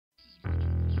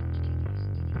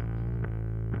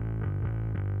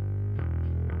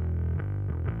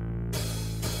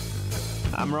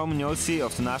I'm Roman Yossi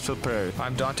of the Nashville Predators.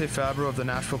 I'm Dante Fabro of the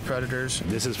Nashville Predators.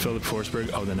 This is Philip Forsberg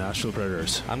of the Nashville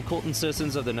Predators. I'm Colton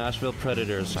Sissons of the Nashville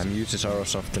Predators. I'm Eustace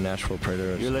Aros of the Nashville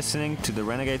Predators. You're listening to the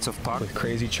Renegades of Puck with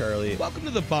Crazy Charlie. Welcome to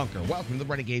the bunker. Welcome to the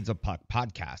Renegades of Puck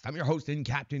podcast. I'm your host and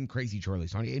captain, Crazy Charlie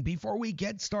Saunier. And before we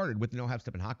get started with the No Half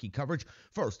Step in Hockey coverage,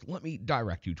 first, let me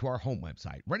direct you to our home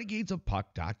website,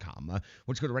 renegadesofpuck.com.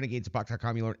 Once you go to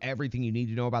renegadesofpuck.com, you learn everything you need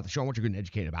to know about the show and what you're going to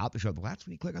educate about the show. That's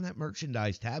when you click on that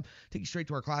merchandise tab, take you straight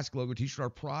to our classic logo t-shirt, our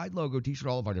Pride logo t-shirt,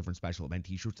 all of our different special event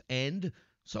t-shirts, and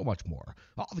so much more.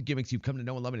 All the gimmicks you've come to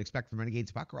know and love and expect from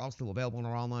Renegades of Puck are all still available in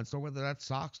our online store, whether that's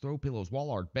socks, throw pillows,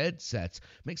 wall art, bed sets.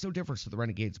 Makes no difference to the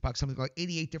Renegades of Puck. Something like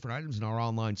 88 different items in our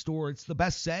online store. It's the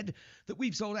best said that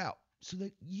we've sold out so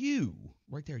that you,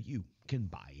 right there, you can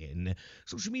buy in.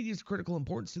 Social media is of critical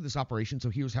importance to this operation, so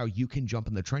here's how you can jump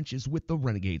in the trenches with the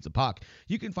Renegades of Puck.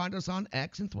 You can find us on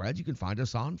X and Threads. You can find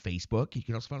us on Facebook. You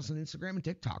can also find us on Instagram and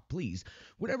TikTok. Please,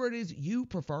 whatever it is you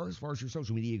prefer as far as your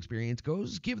social media experience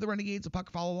goes, give the Renegades of Puck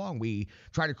a follow along. We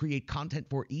try to create content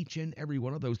for each and every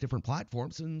one of those different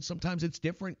platforms, and sometimes it's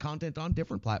different content on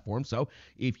different platforms. So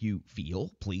if you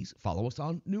feel, please follow us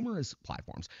on numerous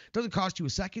platforms. Doesn't cost you a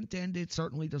second, and it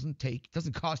certainly doesn't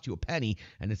cost you a penny,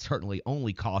 and it certainly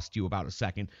only cost you about a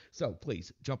second. So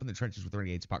please jump in the trenches with the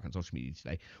Renegades Puck on social media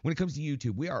today. When it comes to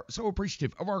YouTube, we are so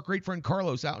appreciative of our great friend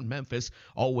Carlos out in Memphis,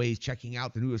 always checking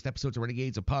out the newest episodes of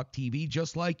Renegades of Puck TV,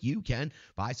 just like you can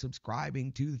by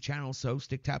subscribing to the channel. So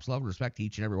stick taps, love, and respect to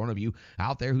each and every one of you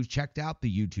out there who's checked out the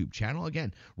YouTube channel.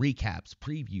 Again, recaps,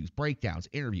 previews, breakdowns,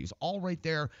 interviews, all right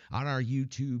there on our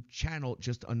YouTube channel.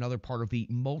 Just another part of the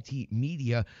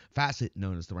multimedia facet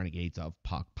known as the Renegades of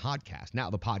Puck podcast.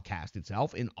 Now, the podcast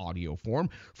itself in audio form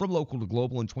from local to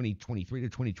global in 2023 to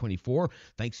 2024.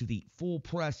 Thanks to the Full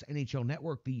Press NHL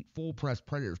Network, the Full Press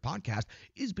Predators podcast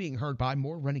is being heard by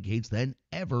more Renegades than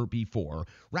ever before.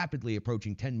 Rapidly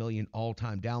approaching 10 million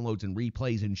all-time downloads and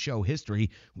replays in show history.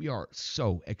 We are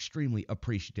so extremely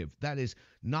appreciative. That is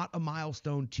not a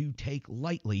milestone to take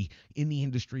lightly in the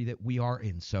industry that we are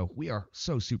in. So we are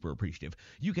so super appreciative.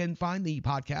 You can find the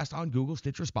podcast on Google,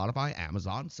 Stitcher, Spotify,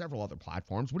 Amazon, several other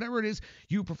platforms. Whatever it is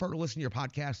you prefer to listen to your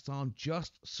podcasts on,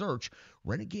 just search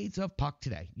Renegades of Puck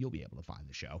today. You'll be able to find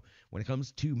the show. When it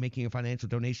comes to making a financial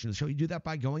donation to the show, you do that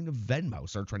by going to Venmo.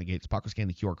 Search Renegades of Puck or scan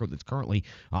the QR code that's currently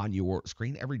on your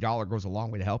screen. Every dollar goes a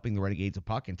long way to helping the Renegades of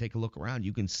Puck. And take a look around.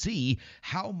 You can see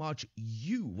how much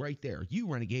you, right there, you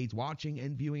Renegades watching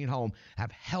and viewing at home,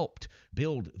 have helped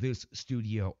build this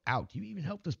studio out. You even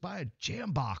helped us buy a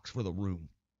jam box for the room.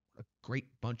 A great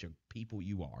bunch of people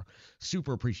you are.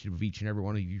 Super appreciative of each and every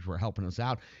one of you for helping us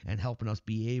out and helping us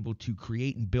be able to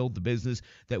create and build the business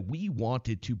that we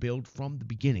wanted to build from the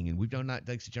beginning. And we've done that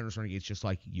thanks to generous Renegades just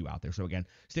like you out there. So again,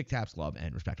 stick taps, love,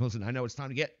 and respect. Listen, I know it's time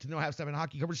to get to No Half Step in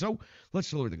Hockey coverage, so let's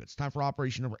deliver the goods. Time for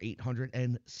operation number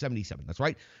 877. That's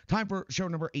right. Time for show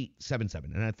number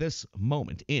 877. And at this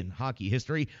moment in hockey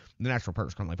history, the Nashville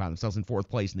Predators currently find themselves in fourth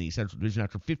place in the Central Division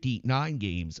after 59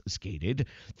 games skated.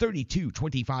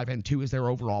 32-25-2 is their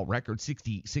overall record.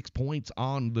 66 points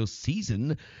on the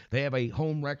season. They have a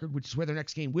home record, which is where their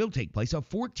next game will take place, of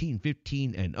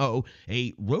 14-15-0,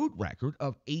 a road record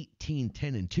of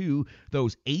 18-10-2.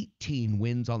 Those 18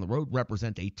 wins on the road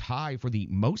represent a tie for the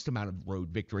most amount of road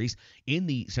victories in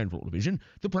the Central Division.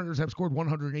 The Predators have scored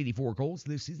 184 goals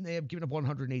this season. They have given up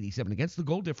 187 against. The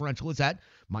goal differential is at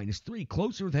 -3,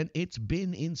 closer than it's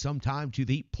been in some time to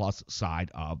the plus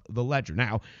side of the ledger.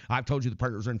 Now, I've told you the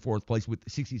Predators are in fourth place with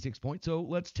 66 points, so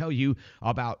let's tell you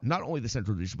about not only the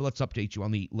Central Division, but let's update you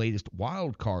on the latest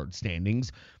wild card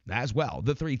standings as well.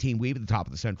 The three-team weave at the top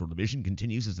of the Central Division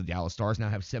continues as the Dallas Stars now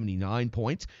have 79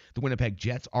 points. The Winnipeg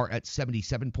Jets are at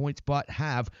 77 points, but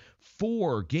have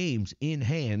 4 games in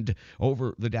hand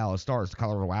over the Dallas Stars. The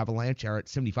Colorado Avalanche are at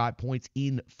 75 points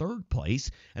in third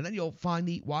place. And then you'll find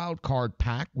the wild card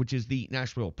pack, which is the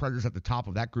Nashville Predators at the top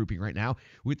of that grouping right now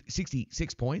with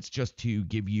 66 points. Just to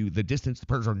give you the distance, the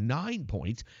Predators are 9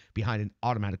 points behind an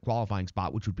automatic qualifying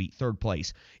spot, which would be third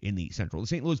place in the Central. The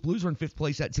St. Louis Blues are in fifth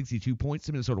place at 62 points.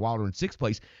 The Minnesota Wild are in sixth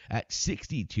place at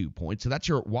 62 points. So that's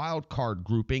your wild card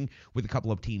grouping with a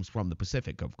couple of teams from the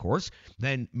Pacific, of course.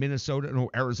 Then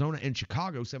Arizona, and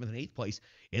Chicago, 7th and 8th place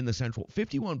in the Central.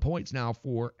 51 points now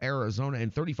for Arizona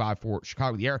and 35 for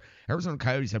Chicago. The Arizona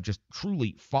Coyotes have just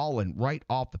truly fallen right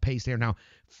off the pace. They are now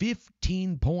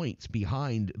 15 points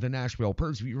behind the Nashville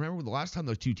Predators. If you remember the last time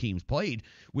those two teams played,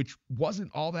 which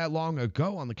wasn't all that long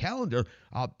ago on the calendar,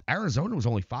 Arizona was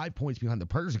only 5 points behind the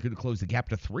Predators and could have closed the gap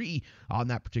to 3 on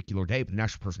that particular day. But the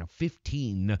Nashville Predators now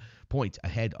 15 points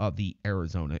ahead of the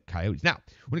Arizona Coyotes. Now,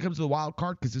 when it comes to the wild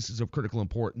card, because this is of critical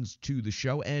importance to the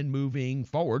show and moving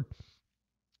forward,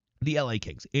 The LA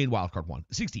Kings in wildcard 1,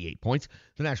 68 points.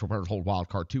 The Nashville Predators hold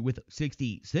wildcard 2 with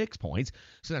 66 points.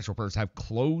 So the Nashville Predators have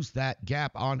closed that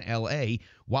gap on LA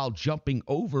while jumping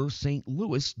over St.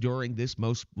 Louis during this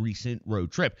most recent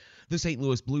road trip. The St.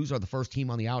 Louis Blues are the first team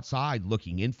on the outside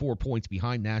looking in, 4 points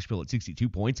behind Nashville at 62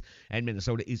 points, and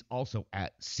Minnesota is also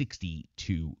at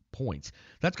 62 points.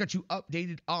 That's got you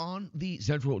updated on the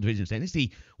Central Division standings,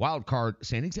 the wildcard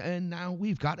standings, and now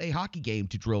we've got a hockey game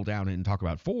to drill down and talk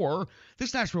about for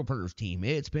this Nashville Predators team.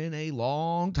 It's been a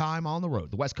long time on the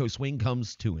road. The West Coast swing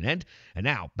comes to an end, and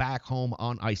now back home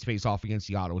on ice face-off against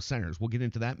the Ottawa Senators. We'll get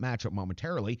into that matchup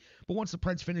momentarily, but once the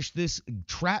Preds finish this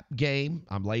trap game,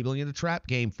 I'm labeling it a trap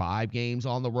game, 5 games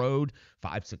on the road,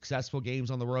 5 successful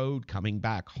games on the road, coming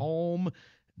back home.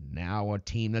 Now a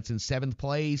team that's in 7th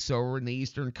place over in the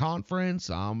Eastern Conference.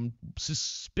 I'm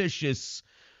suspicious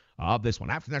of this one.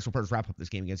 After the Nashville Predators wrap up this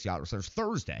game against the Ottawa Senators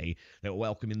Thursday, they will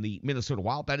welcome in the Minnesota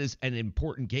Wild. That is an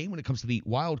important game when it comes to the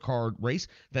wild card race.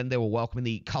 Then they will welcome in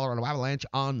the Colorado Avalanche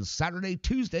on Saturday.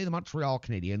 Tuesday, the Montreal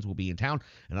Canadiens will be in town.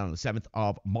 And on the 7th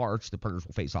of March, the Predators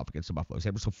will face off against the Buffalo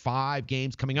Sabres. So 5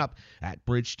 games coming up at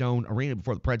Bridgestone Arena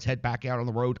before the Preds head back out on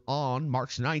the road on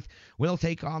March 9th. When they'll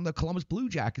take on the Columbus Blue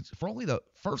Jackets for only the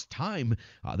first time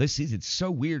this season. It's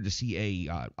so weird to see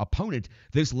a opponent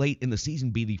this late in the season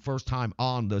be the first time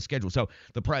on the schedule. So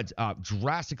the Preds,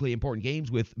 drastically important games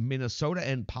with Minnesota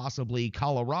and possibly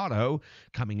Colorado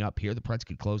coming up here. The Preds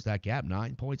could close that gap,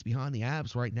 9 points behind the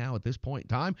Avs right now at this point in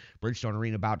time. Bridgestone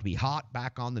Arena about to be hot,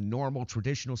 back on the normal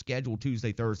traditional schedule,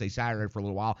 Tuesday, Thursday, Saturday for a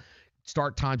little while.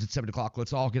 Start times at 7 o'clock.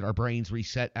 Let's all get our brains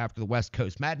reset after the West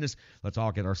Coast madness. Let's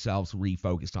all get ourselves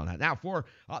refocused on that. Now, for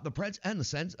the Preds and the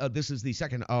Sens, this is the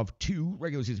second of 2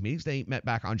 regular season meetings. They met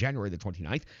back on January the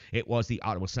 29th. It was the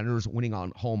Ottawa Senators winning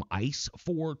on home ice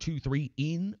 4-2-3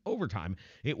 in overtime.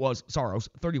 It was Saros,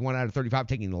 31 out of 35,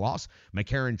 taking the loss.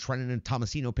 McCarron, Trennan, and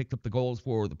Tomasino picked up the goals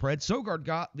for the Preds. Sogard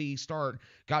got the start,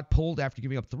 got pulled after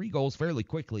giving up 3 goals fairly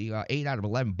quickly, 8 out of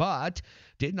 11, but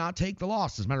did not take the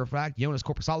loss. As a matter of fact, Jonas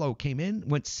Korpisalo came in,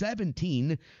 went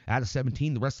 17 out of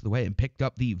 17 the rest of the way, and picked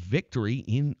up the victory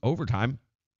in overtime.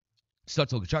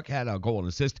 Stutzel Kachuk had a goal and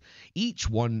assist. Each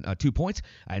won 2 points,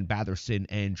 and Batherson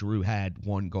and Giroux had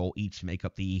 1 goal each to make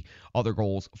up the other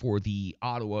goals for the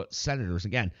Ottawa Senators.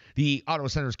 Again, the Ottawa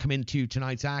Senators come into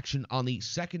tonight's action on the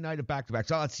second night of back-to-back.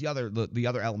 So that's the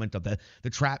other element of the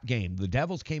trap game. The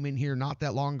Devils came in here not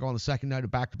that long ago on the second night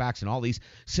of back-to-backs in all these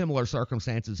similar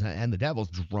circumstances, and the Devils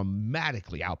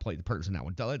dramatically outplayed the Predators in that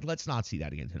one. Let's not see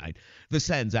that again tonight. The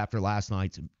Sens, after last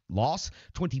night's loss,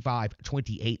 25,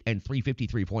 28, and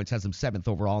 353 points, has them 7th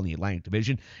overall in the Atlantic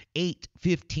Division. 8,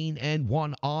 15, and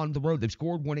 1 on the road. They've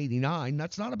scored 189.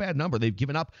 That's not a bad number. They've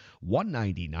given up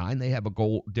 199. They have a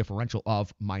goal differential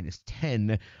of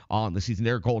 -10 on the season.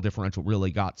 Their goal differential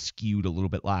really got skewed a little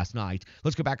bit last night.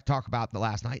 Let's go back and talk about the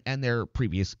last night and their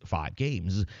previous 5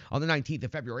 games. On the 19th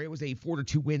of February, it was a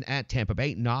 4-2 win at Tampa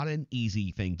Bay. Not an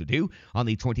easy thing to do. On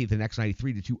the 20th, the next night, a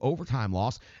 3-2 overtime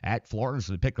loss at Florida.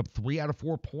 So they picked up 3 out of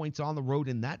 4 points on the road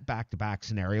in that back-to-back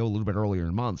scenario a little bit earlier in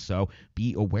the month, so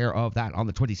be aware of that. On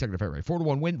the 22nd of February,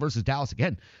 4-1 win versus Dallas.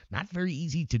 Again, not very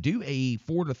easy to do. A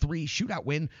 4-3 shootout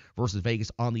win versus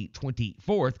Vegas on the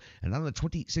 24th. And on the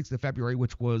 26th of February,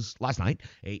 which was last night,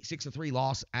 a 6-3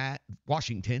 loss at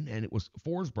Washington, and it was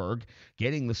Forsberg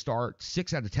getting the start,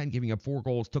 6 out of 10, giving up 4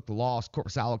 goals, took the loss.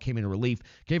 Korpisalo came in relief,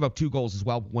 gave up 2 goals as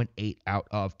well, went 8 out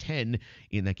of 10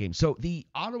 in that game. So the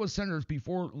Ottawa Senators,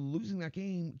 before losing that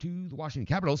game to the Washington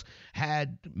Capitals,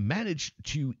 had managed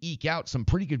to eke out some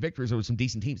pretty good victories over some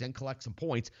decent teams and collect some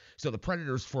points. So the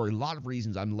Predators, for a lot of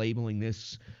reasons, I'm labeling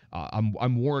this,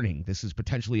 I'm warning, this is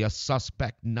potentially a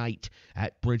suspect night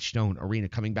at Bridgestone Arena,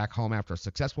 coming back home after a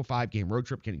successful 5-game road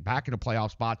trip, getting back in a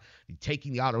playoff spot,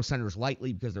 taking the Ottawa Senators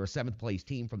lightly because they're a 7th-place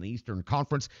team from the Eastern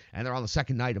Conference, and they're on the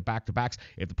second night of back-to-backs.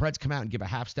 If the Preds come out and give a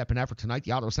half-step in effort tonight,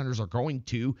 the Ottawa Senators are going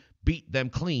to beat them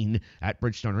clean at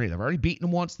Bridgestone Arena. They've already beaten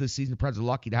them once this season. The Preds are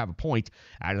lucky to have a point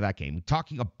out of that game.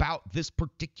 Talking about this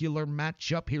particular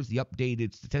matchup, here's the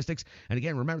updated statistics. And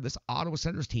again, remember, this Ottawa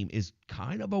Senators team is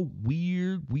kind of a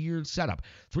weird setup.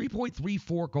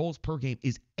 3.34 goals per game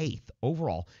is 8th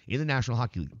overall in the National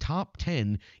Hockey League. Top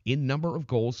 10 in number of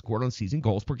goals scored on season,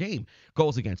 goals per game.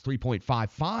 Goals against,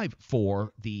 3.55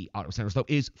 for the Ottawa Senators, though,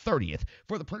 is 30th.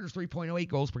 For the Predators, 3.08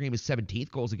 goals per game is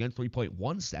 17th. Goals against,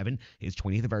 3.17 is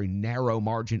 20th. A very narrow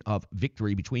margin of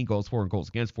victory between goals for and goals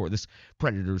against for this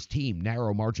Predators team.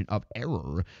 Narrow margin of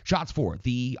error. Shots for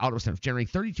the Ottawa Senators,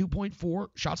 generating 32.4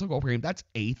 shots on goal per game. That's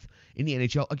 8th in the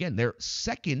NHL. Again, they're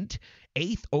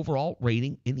 8th overall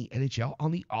rating in the NHL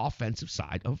on the offensive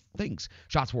side of of things.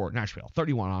 Shots for Nashville,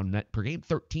 31 on net per game,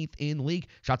 13th in the league.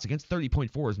 Shots against,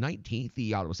 30.4 is 19th.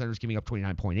 The Ottawa Senators giving up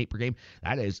 29.8 per game.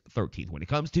 That is 13th. When it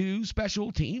comes to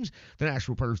special teams, the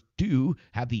Nashville Predators do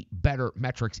have the better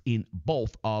metrics in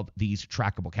both of these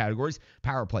trackable categories.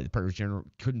 Power play, the Predators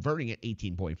converting at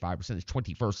 18.5% is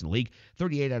 21st in the league.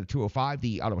 38 out of 205.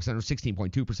 The Ottawa Senators,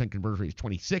 16.2% conversion rate is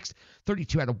 26th.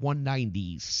 32 out of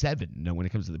 197. Now, when it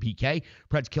comes to the PK,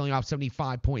 Preds killing off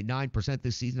 75.9%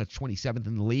 this season. That's 27th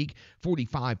in the league.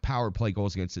 45 power play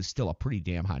goals against is still a pretty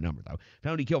damn high number, though.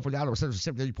 Penalty kill for the Ottawa Senators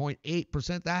is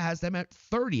 73.8%. That has them at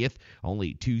 30th.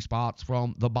 Only 2 spots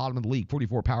from the bottom of the league.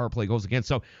 44 power play goals against.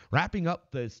 So, wrapping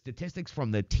up the statistics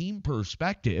from the team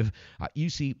perspective, you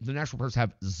see the Nashville Predators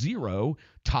have 0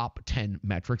 top 10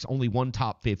 metrics, only 1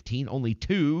 top 15, only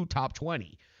 2 top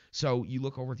 20. So you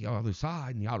look over at the other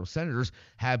side, and the Ottawa Senators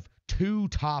have 2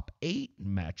 top 8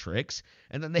 metrics,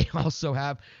 and then they also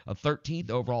have a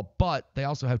 13th overall, but they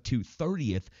also have 2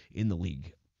 30th in the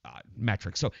league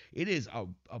metrics. So it is a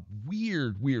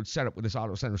weird setup with this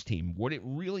Ottawa Senators team. What it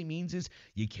really means is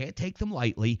you can't take them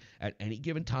lightly. At any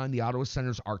given time, the Ottawa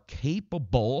Senators are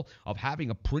capable of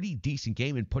having a pretty decent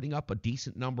game and putting up a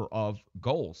decent number of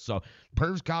goals. So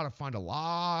Predators got to find a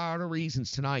lot of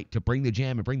reasons tonight to bring the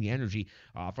jam and bring the energy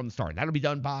from the start. That'll be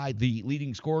done by the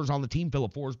leading scorers on the team.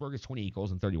 Philip Forsberg has 28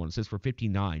 goals and 31 assists for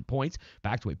 59 points,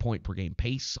 back to a point-per-game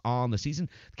pace on the season.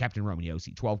 The captain, Roman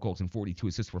Josi, 12 goals and 42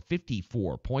 assists for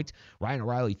 54 points. Ryan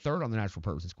O'Reilly, third on the Nashville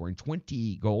Predators, scoring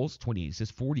 20 goals, 28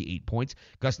 assists, 48 points.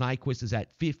 Gus Nyquist is at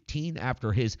 15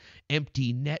 after his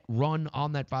empty net run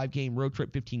on that 5-game road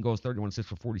trip. 15 goals, 31 assists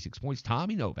for 46 points.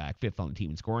 Tommy Novak, fifth on the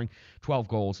team in scoring, 12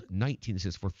 goals, 19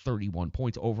 assists for 31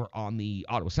 points. Over on the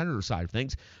Ottawa Senators side of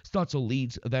things, Stutzel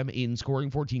leads them in scoring,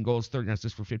 14 goals, 39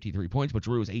 assists for 53 points. But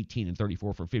Giroux is 18 and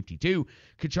 34 for 52.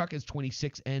 Tkachuk is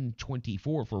 26 and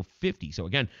 24 for 50. So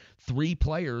again, 3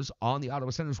 players on the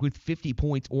Ottawa Senators with 50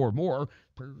 points or more.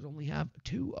 Predators only have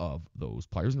 2 of those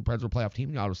players, and the Preds are a playoff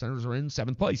team. The Ottawa Senators are in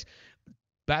 7th place.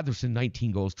 Batherson,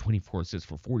 19 goals, 24 assists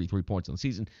for 43 points on the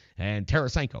season. And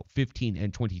Tarasenko, 15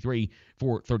 and 23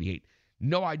 for 38.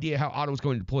 No idea how Ottawa's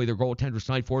going to deploy their goaltenders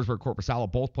tonight. Forsberg, Korpisalo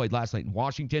both played last night in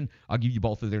Washington. I'll give you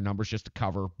both of their numbers just to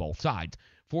cover both sides.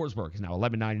 Forsberg is now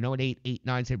 11-9-0 and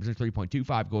 8-8-9 save percentage,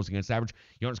 3.25 goals against average.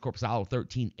 Jonas Korpisalo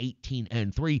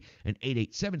 13-18-3 and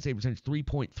 8.87 save percentage,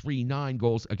 3.39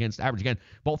 goals against average. Again,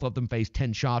 both of them faced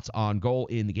 10 shots on goal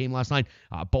in the game last night.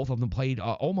 Both of them played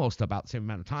almost about the same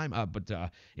amount of time, but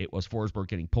it was Forsberg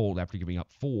getting pulled after giving up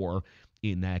 4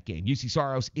 in that game. UC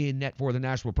Saros in net for the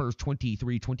Nashville Predators,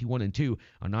 23-21-2,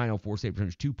 a 9.04 save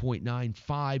percentage,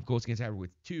 2.95 goals against average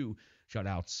with 2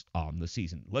 shutouts on the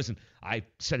season. Listen, I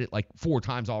said it like 4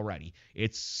 times already.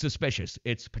 It's suspicious.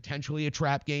 It's potentially a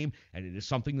trap game, and it is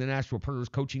something the Nashville Predators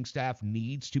coaching staff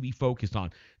needs to be focused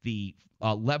on. The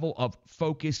level of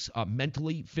focus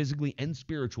mentally, physically, and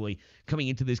spiritually coming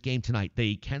into this game tonight.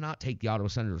 They cannot take the Ottawa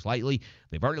Senators lightly.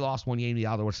 They've already lost 1 game to the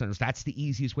Ottawa Senators. That's the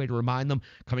easiest way to remind them,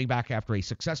 coming back after a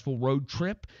successful road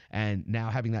trip and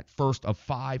now having that first of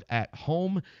 5 at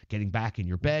home, getting back in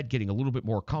your bed, getting a little bit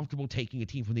more comfortable, taking a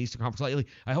team from the Eastern Conference lightly.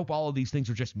 I hope all of these things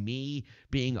are just me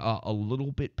being a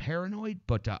little bit paranoid,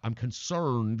 but I'm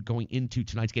concerned going into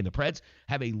tonight's game. The Preds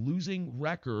have a losing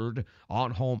record on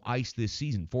home ice this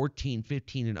season, 14-15-0.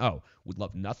 Would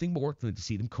love nothing more than to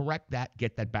see them correct that,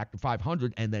 get that back to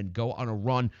 500, and then go on a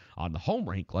run on the home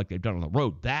rink like they've done on the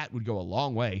road. That would go a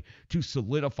long way to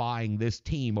solidifying this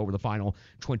team over the final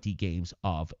 20 games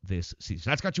of this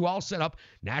season. That's got you all set up.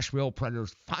 Nashville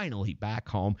Predators finally back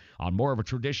home on more of a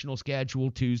traditional schedule,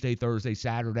 Tuesday, Thursday,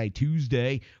 Saturday,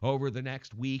 Tuesday over the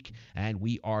next week, and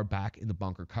we are back in the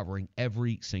bunker covering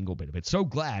every single bit of it. So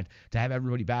glad to have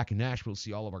everybody back in Nashville,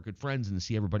 see all of our good friends, and to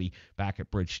see everybody back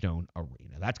at Bridgestone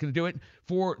Arena. That's going to do it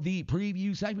for the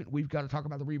preview segment. We've got to talk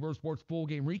about the Rebirth Sports full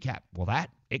game recap. Well,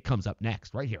 it comes up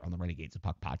next right here on the Renegades of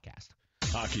Puck podcast.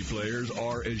 Hockey players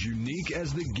are as unique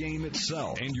as the game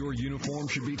itself, and your uniform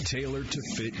should be tailored to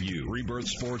fit you. Rebirth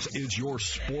Sports is your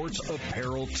sports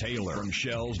apparel tailor. From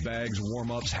shells, bags,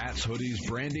 warm-ups, hats, hoodies,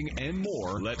 branding, and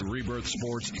more, let Rebirth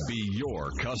Sports be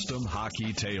your custom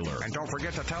hockey tailor. And don't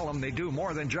forget to tell them they do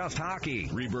more than just hockey.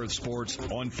 Rebirth Sports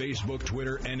on Facebook,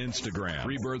 Twitter, and Instagram.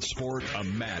 Rebirth Sport, a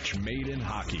match made in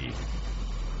hockey.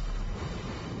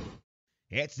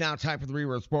 It's now time for the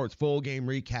Rebirth Sports full game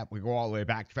recap. We go all the way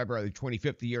back to February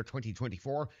 25th, the year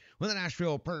 2024, when the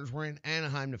Nashville Predators were in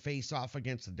Anaheim to face off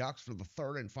against the Ducks for the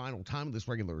third and final time of this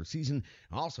regular season.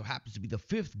 It also happens to be the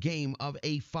fifth game of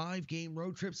a five-game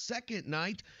road trip, second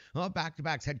night of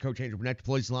back-to-backs. Head coach Andrew Burnett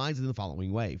deploys the lines in the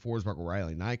following way: Forsberg,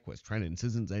 O'Reilly, Nyquist, Trennan,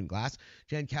 Sissons, and Glass,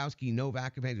 Jankowski,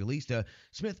 Novak, Evangelista,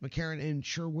 Smith, McCarron, and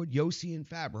Sherwood, Yossi, and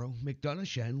Fabro, McDonough,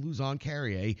 Shen, Luzon,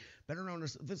 Carrier, better known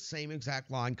as the same exact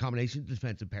line combination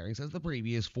defensive pairings as the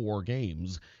previous four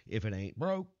games. If it ain't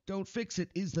broke, don't fix it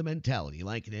is the mentality.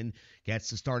 Lankinen gets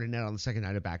to start in net on the second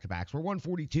night of back-to-backs. We're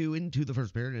 142 into the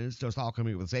first period, and it's Dostal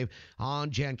coming with a save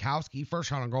on Jankowski. First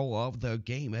shot on goal of the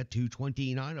game at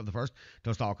 2:29 of the first.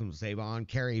 Dostal comes with a save on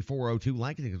Carey, 4:02.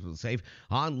 Lankinen comes with a save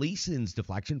on Leeson's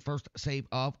deflection. First save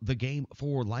of the game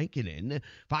for Lankinen.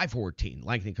 5:14.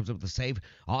 Lankinen comes up with a save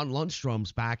on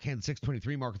Lundstrom's backhand,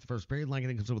 6:23 mark at the first period.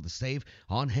 Lankinen comes up with a save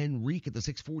on Henrique at the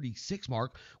 6:46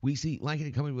 mark. We see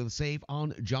Lankinen coming with a save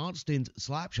on Johnston's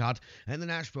slap shot, and the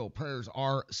Nashville Predators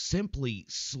are simply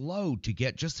slow to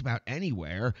get just about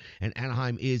anywhere, and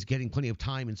Anaheim is getting plenty of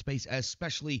time and space,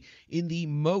 especially in the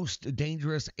most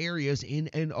dangerous areas in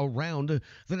and around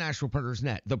the Nashville Predators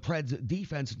net. The Preds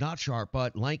defense not sharp,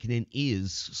 but Lankinen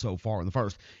is so far in the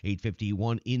first.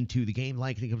 8:51 into the game.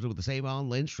 Lankinen comes up with a save on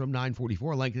Lindstrom,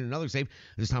 9:44. Lankinen another save,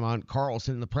 this time on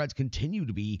Carlson. The Preds continue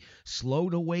to be slow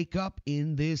to wake up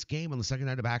in this game on the second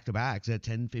night of back-to-backs at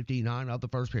 10:59 of the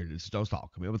first period. It's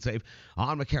Dostal coming up with a save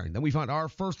on McCarron. Then we find our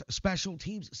first special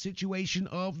teams situation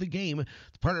of the game.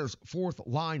 The Predators' fourth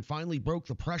line finally broke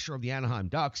the pressure of the Anaheim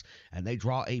Ducks, and they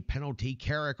draw a penalty.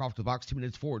 Carrick off the box, 2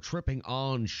 minutes for tripping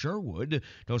on Sherwood.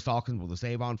 Dostal comes with a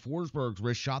save on Forsberg's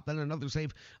wrist shot, then another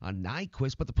save on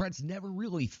Nyquist, but the Preds never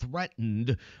really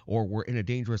threatened or were in a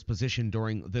dangerous position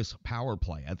during this power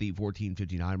play. At the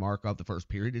 14:59 mark of the first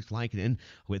period, it's Lankinen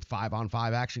with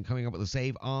 5-on-5 action coming up with a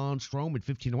save on Strome at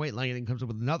 15:08. Lankinen comes up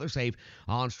with another save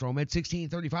on Strome at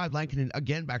 16:35. Lankinen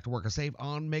again back to work, a save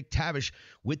on McTavish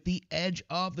with the edge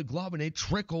of the glove, and it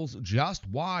trickles just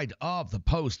wide of the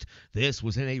post. This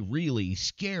was in a really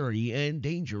scary and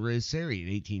dangerous area.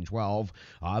 At 18:12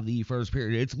 of the first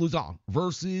period, it's Luzon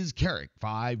versus Carrick.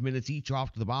 5 minutes each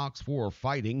off to the box for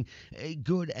fighting. A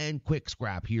good and quick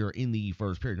scrap here in the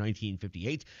first period.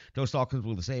 19:58. Dostal comes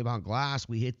with a save on Glass.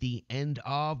 We hit the end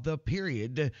of the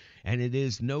period, and it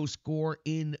is no score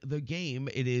in the game.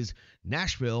 It is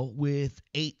Nashville with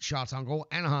 8 shots on goal,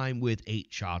 Anaheim with 8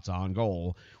 shots on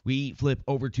goal. We flip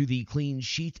over to the clean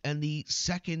sheet and the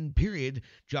second period,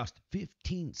 just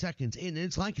 15 seconds in, and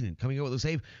it's Lankinen coming out with a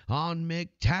save on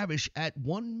McTavish at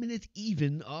 1 minute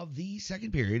even of the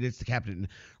second period. It's the captain,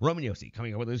 Roman Josi,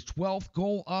 coming out with his 12th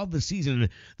goal of the season.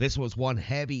 This was one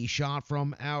heavy shot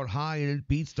from out high, and it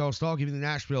beats Dostal, giving the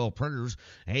Nashville Predators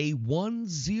a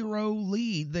 1-0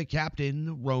 lead. The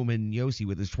captain, Roman Josi,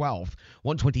 with his 12th.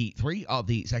 1:23 of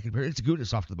the second period. It's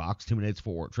Gudis off to the box, 2 minutes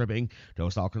for tripping.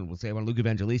 Dostal will save on Luke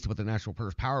Evangelista, with the Nashville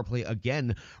Predators power play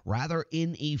again rather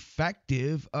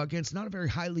ineffective against not a very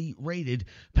highly rated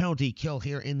penalty kill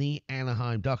here in the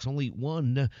Anaheim Ducks. Only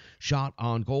one shot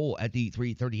on goal at the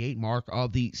 3:38 mark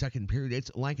of the second period.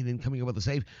 It's Lankinen coming up with a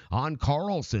save on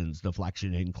Carlson's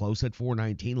deflection in close at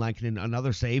 4:19. Lankinen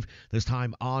another save, this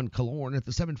time on Killorn at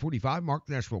the 7:45 mark.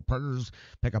 The Nashville Predators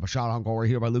pick up a shot on goal right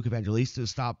here by Luke Evangelista,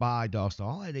 stopped by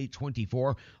Dostal at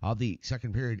 8:24 of the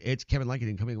second period. It's Kevin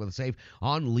Lankinen coming with a save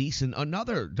on Leeson.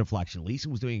 Another deflection.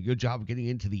 Leeson was doing a good job of getting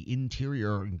into the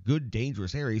interior and good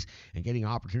dangerous areas and getting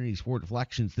opportunities for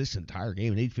deflections this entire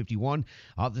game. At 8:51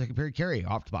 of the second period, Carey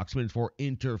off the box, minutes for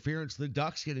interference. The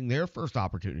Ducks getting their first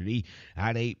opportunity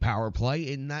at a power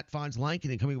play, and that finds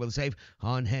Lankinen coming with a save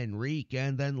on Henrique,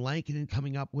 and then Lankinen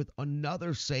coming up with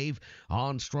another save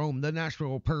on Strome. The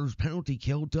Nashville Predators penalty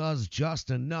kill does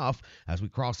just enough as we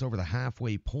cross over the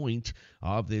halfway point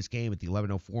of this game at the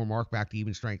 11:04 mark. Back to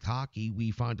even strength hockey.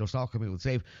 We find Dostal coming with a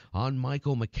save on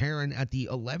Michael McCarron at the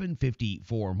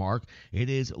 11:54 mark. It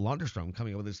is Lundstrom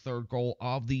coming up with his third goal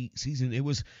of the season. It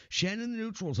was Shen in the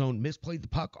neutral zone, misplayed the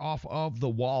puck off of the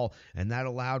wall, and that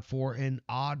allowed for an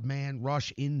odd man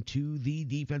rush into the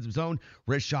defensive zone.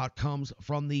 Wrist shot comes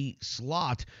from the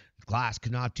slot. Glass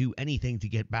could not do anything to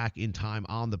get back in time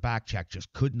on the back check,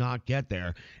 just could not get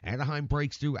there. Anaheim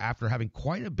breaks through after having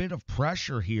quite a bit of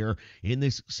pressure here in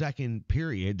this second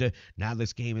period. Now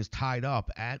this game is tied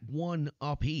up at 1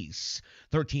 apiece.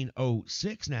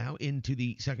 13:06 now into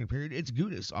the second period. It's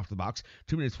Gudis off the box,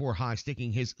 2 minutes for high,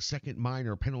 sticking his second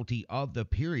minor penalty of the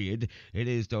period. It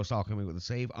is Dostal coming with a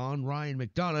save on Ryan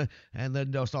McDonough, and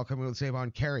then Dostal coming with a save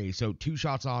on Carey. So 2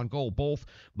 shots on goal, both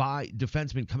by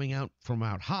defensemen coming out from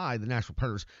out high. why the Nashville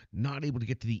Predators not able to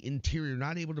get to the interior,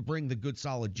 not able to bring the good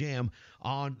solid jam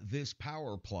on this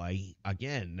power play.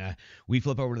 Again, we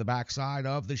flip over to the backside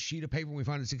of the sheet of paper. We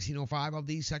find at 16:05 of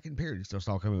the second period.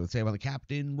 Still coming with a save on the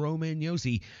captain, Roman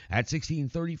Josi, at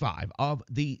 16:35 of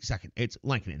the second. It's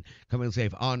Lankinen coming with a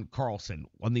save on Carlson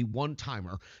on the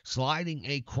one-timer, sliding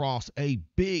across a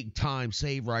big-time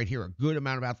save right here. A good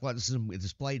amount of athleticism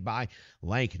displayed by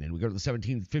Lankinen. We go to the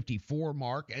 17:54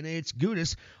 mark, and it's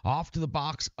Gudis off to the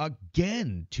box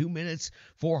again. 2 minutes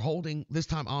for holding, this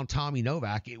time on Tommy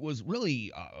Novak. It was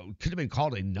really, could have been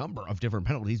called a number of different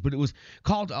penalties, but it was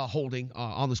called holding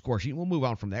on the score sheet. We'll move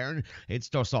on from there, and it's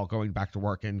Dostal going back to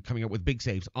work and coming up with big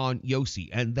saves on Josi,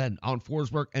 and then on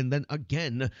Forsberg, and then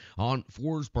again on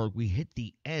Forsberg. We hit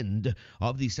the end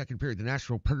of the second period. The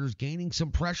Nashville Predators gaining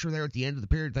some pressure there at the end of the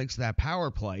period thanks to that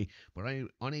power play, but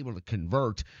unable to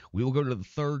convert. We will go to the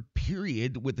third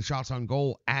period with the shots on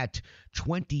goal at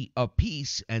 20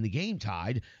 apiece, and the game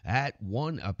tied at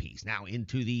 1 apiece. Now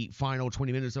into the final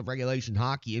 20 minutes of regulation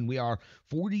hockey, and we are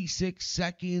 46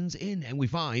 seconds in, and we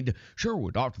find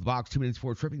Sherwood off to the box 2 minutes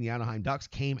before tripping. The Anaheim Ducks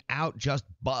came out just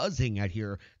buzzing at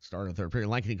here. Start of the third period.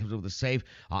 Lankinen comes over with a save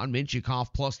on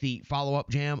Minchikov, plus the follow-up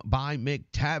jam by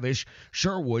McTavish.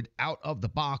 Sherwood out of the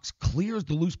box, clears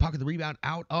the loose puck of the rebound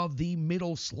out of the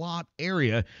middle slot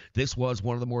area. This was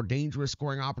one of the more dangerous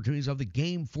scoring opportunities of the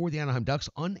game for the Anaheim Ducks,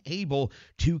 unable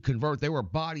to convert. There were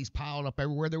bodies piled up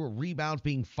everywhere. There were rebounds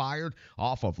being fired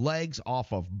off of legs,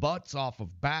 off of butts, off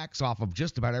of backs, off of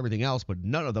just about everything else, but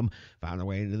none of them found their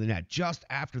way into the net. Just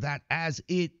after that, as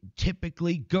it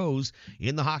typically goes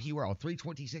in the hockey world,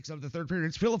 3:26 of the third period,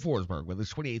 it's Philip Forsberg with his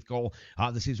 28th goal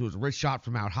of the season. It was a wrist shot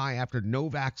from out high after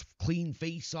Novak's clean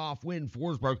face-off win.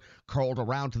 Forsberg curled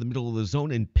around to the middle of the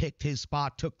zone and picked his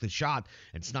spot, took the shot,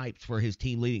 and sniped for his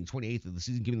team leading 28th of the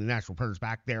season, giving the Nashville Predators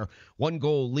back there.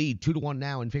 1-goal lead, 2-1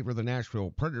 now in favor of the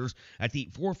Nashville Predators. At the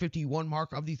 4:51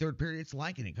 mark of the third period, it's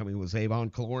Lankinen coming with a save on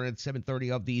Killorn. At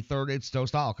 7:30 of the third, it's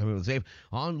Dostal coming with a save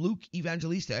on Luke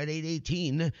Evangelista. At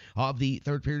 8:18 of the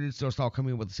third period, it's Dostal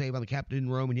coming with a save on the captain,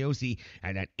 Roman Josi.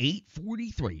 And at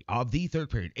 8:43 of the third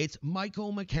period, it's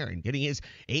Michael McCarron getting his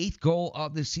 8th goal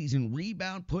of the season.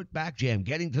 Rebound, put back jam,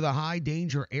 getting to the high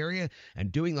danger area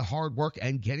and doing the hard work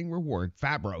and getting reward.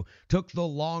 Fabro took the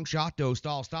long shot.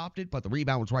 Dostal stopped it, but the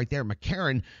rebound was right there.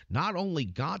 McCarron not only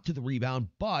got to the rebound,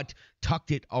 but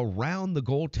tucked it around the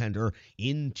goaltender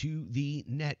into the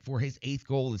net for his 8th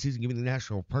goal of the season, giving the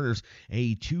Nashville Predators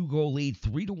a 2-goal lead,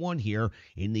 3-1 here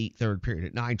in the third period.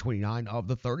 At 9:29 of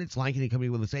the third, it's Lankinen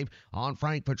coming with a save on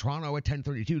Frank Petrano. At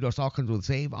 10:32, Dostal comes with a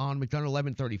save on McDonough.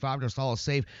 11:35, Dostal a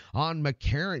save on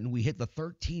McCarron. We hit the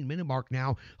 13-minute mark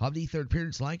now of the third period.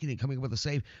 It's Lankinen coming with a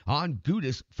save on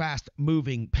Gudis.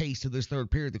 Fast-moving pace to this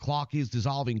third period. The clock is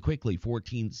dissolving quickly.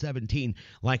 14:17,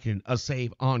 Lankinen a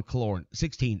save on Killorn.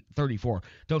 16:34,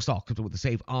 Dostal comes with a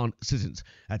save on Sissons.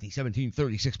 At the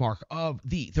 17:36 mark of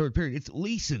the third period, it's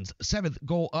Leeson's 7th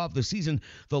goal of the season.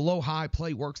 The low-high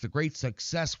play works. The great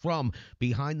success from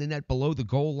behind the net below the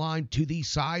goal line to the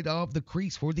side of the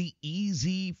crease for the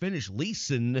easy finish.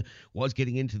 Leeson was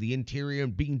getting into the interior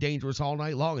and being dangerous all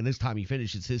night long, and this time he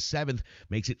finishes his 7th,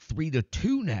 makes it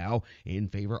 3-2 now in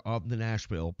favor of the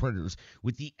Nashville Predators.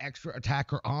 With the extra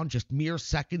attacker on just mere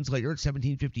seconds later at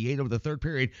 17:58 of the third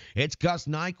period, it's Gus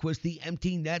Nyquist, the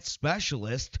empty net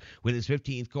specialist, with his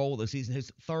 15th goal of the season,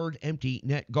 his 3rd empty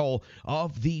net goal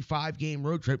of the 5-game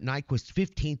road trip. Nyquist's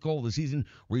 15th goal of the season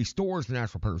restores the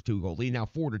Nashville Predators 2-goal lead, now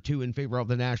 4-2 in favor of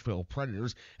the Nashville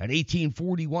Predators. At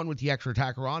 18:41 with the extra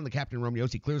attacker on, the captain, Roman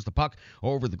Josi, clears the puck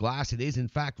over the glass. It is, in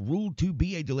fact, ruled to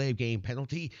be a delay of game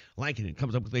penalty. Lankinen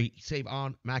comes up with a save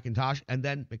on McIntosh, and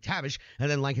then McTavish, and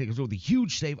then Lankinen comes up with a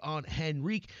huge save on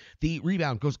Henrique. The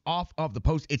rebound goes off of the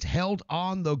post. It's held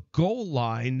on the goal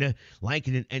line.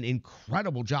 Lankinen, an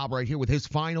incredible job right here with his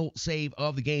final save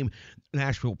of the game.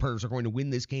 Nashville Predators are going to win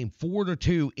this game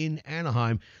 4-2 in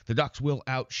Anaheim. The Ducks will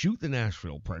outshoot the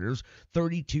Nashville Predators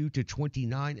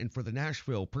 32-29, and for the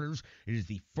Nashville Predators, it is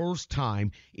the first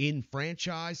time in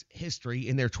franchise history,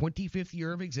 in their 25th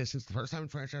year of existence, the first time in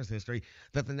franchise history,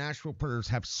 that the Nashville Predators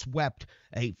have swept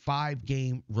a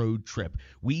 5-game road trip.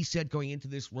 We said going into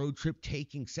this road trip,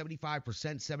 taking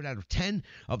 75%, 7 out of 10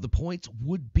 of the points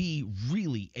would be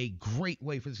really a great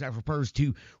way for the Nashville Predators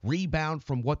to rebound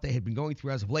from what they had been going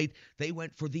through as of late. They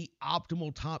went for the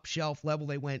optimal top shelf level.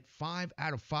 They went 5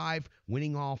 out of 5,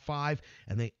 winning all 5,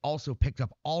 and they also picked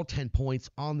up all 10 points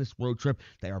on this road trip.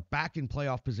 They are back in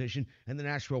playoff position, and the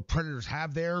Nashville Predators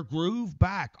have their groove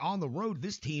back on the road.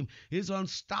 This team is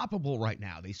unstoppable right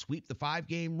now. They sweep the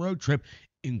 5-game road trip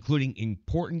including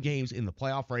important games in the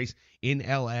playoff race in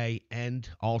LA and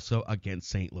also against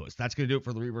St. Louis. That's going to do it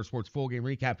for the Rebirth Sports full game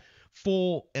recap,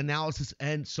 full analysis,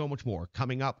 and so much more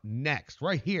coming up next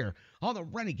right here on the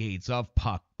Renegades of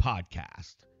Puck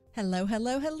podcast. Hello,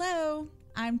 hello, hello.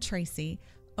 I'm Tracy,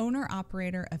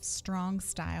 owner-operator of Strong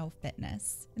Style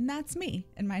Fitness. And that's me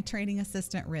and my training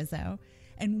assistant, Rizzo.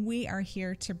 And we are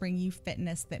here to bring you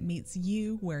fitness that meets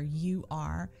you where you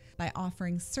are by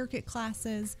offering circuit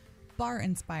classes,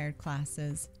 bar-inspired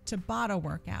classes, Tabata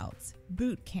workouts,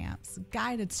 boot camps,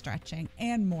 guided stretching,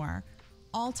 and more,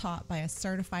 all taught by a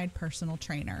certified personal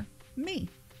trainer, me.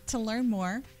 To learn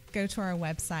more, go to our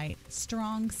website,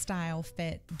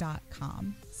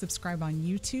 strongstylefit.com. Subscribe on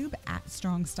YouTube at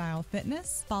Strong Style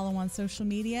Fitness. Follow on social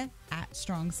media at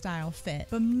Strong Style Fit.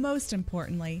 But most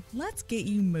importantly, let's get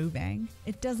you moving.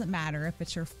 It doesn't matter if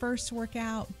it's your first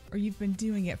workout or you've been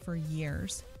doing it for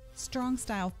years. Strong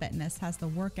Style Fitness has the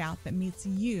workout that meets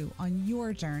you on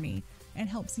your journey and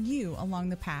helps you along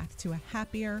the path to a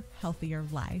happier, healthier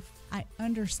life. I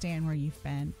understand where you've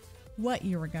been, what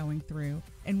you were going through,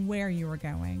 and where you were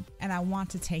going, and I want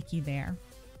to take you there.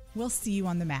 We'll see you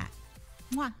on the mat.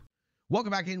 Mwah.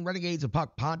 Welcome back in Renegades of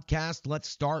Puck podcast. Let's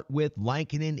start with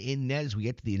Lankinen in net as we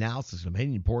get to the analysis and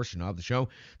opinion portion of the show.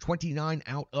 29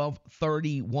 out of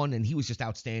 31, and he was just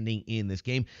outstanding in this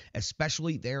game,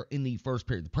 especially there in the first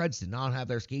period. The Preds did not have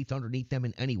their skates underneath them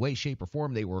in any way, shape, or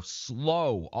form. They were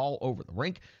slow all over the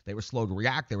rink. They were slow to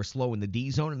react. They were slow in the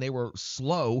D zone, and they were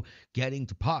slow getting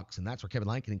to pucks, and that's where Kevin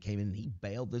Lankinen came in, and he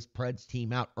bailed this Preds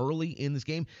team out early in this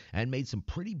game and made some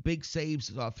pretty big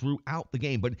saves throughout the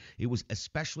game, but it was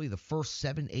especially the first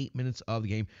 7-8 minutes of the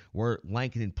game where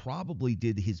Lankinen probably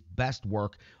did his best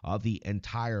work of the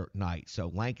entire night.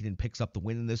 So Lankinen picks up the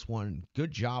win in this one.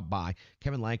 Good job by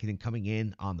Kevin Lankinen coming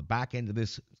in on the back end of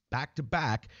this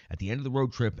back-to-back at the end of the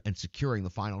road trip and securing the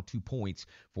final 2 points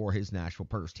for his Nashville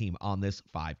Predators team on this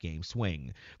 5-game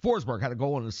swing. Forsberg had a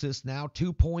goal and assist now,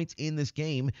 2 points in this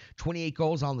game, 28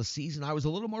 goals on the season. I was a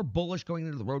little more bullish going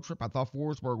into the road trip. I thought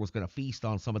Forsberg was going to feast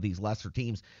on some of these lesser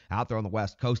teams out there on the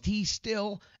West Coast. He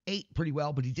still ate pretty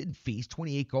well, but he didn't feast.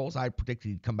 28 goals. I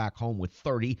predicted he'd come back home with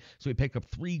 30, so he picked up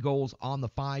 3 goals on the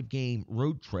 5-game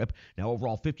road trip. Now,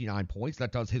 overall, 59 points.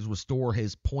 That does restore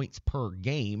his points per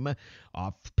game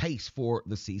pace for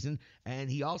the season, and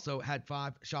he also had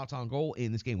 5 shots on goal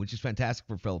in this game, which is fantastic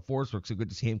for Philip Forsberg. So good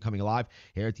to see him coming alive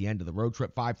here at the end of the road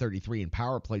trip. 5:33 in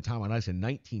power play time on ice and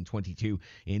 19:22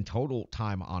 in total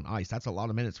time on ice. That's a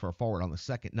lot of minutes for a forward on the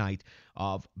second night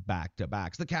of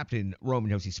back-to-backs. The captain,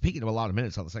 Roman Josi, speaking of a lot of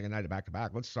minutes on the second night of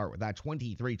back-to-back, let's start with that.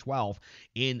 23-12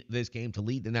 in this game to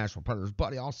lead the Nashville Predators,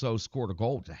 but he also scored a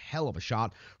goal. It's a hell of a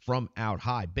shot from out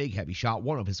high. Big, heavy shot.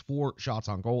 One of his 4 shots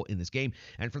on goal in this game.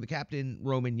 And for the captain,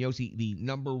 Roman Josi, the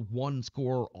number 1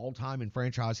 scorer all-time in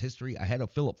franchise history, ahead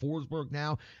of Philip Forsberg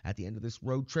now at the end of this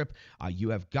road trip. You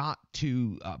have got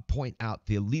to point out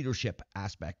the leadership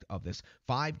aspect of this.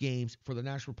 5 games for the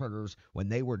Nashville Predators when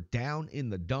they were down in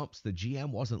the dumps. The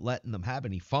GM wasn't letting them have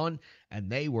any fun, and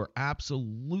they were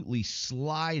absolutely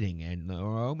sliding, and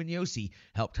Roman Josi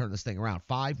helped turn this thing around.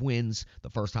 5 wins, the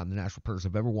first time the Nashville Predators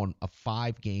have ever won a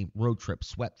 5-game road trip,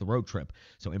 swept the road trip.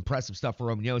 So impressive stuff for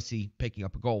Roman Josi, picking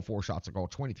up a goal, 4 shots a goal.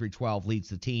 23-12 leads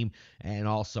the team and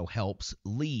also helps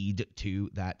lead to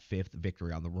that 5th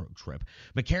victory on the road trip.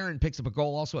 McCarron picks up a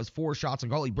goal, also has 4 shots on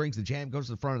goal. He brings the jam, goes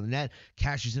to the front of the net,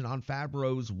 cashes in on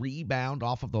Fabro's rebound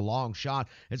off of the long shot.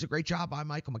 It's a great job by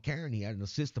Michael McCarron. He had an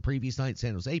assist the previous night in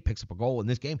San Jose, picks up a goal in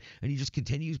this game, and he just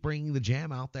continues bringing the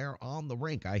jam out there on the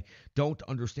rink. I don't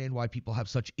understand why people have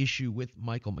such issue with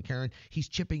Michael McCarron. He's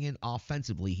chipping in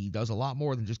offensively. He does a lot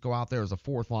more than just go out there as a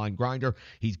 4th-line grinder.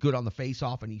 He's good on the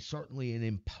face-off, and he's certainly an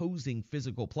imposing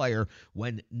physical player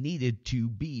when needed to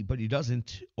be, but he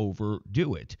doesn't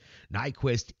overdo it.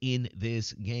 Nyquist in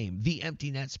this game, the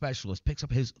empty net specialist, picks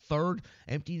up his 3rd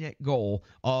empty net goal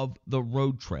of the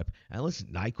road trip. And listen,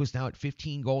 Nyquist now at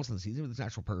 15 goals in the season with his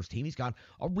Nashville Predators team. He's got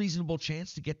a reasonable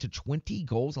chance to get to 20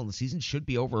 goals on the season, should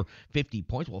be over 50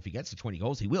 points. Well, if he gets to 20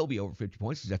 goals, he will be over 50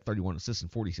 points. He's at 31 assists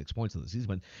and 46 points in the season.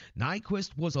 But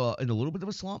Nyquist was in a little bit of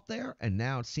a slump there, and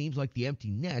now it seems like the empty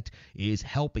net is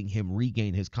helping him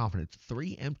regain his confidence.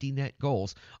 3 empty net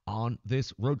goals on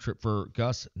this road trip for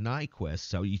Gus Nyquist.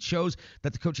 So he shows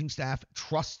that the coaching staff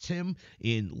trusts him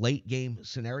in late game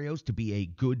scenarios to be a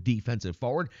good defensive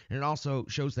forward, and it also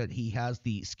shows that he has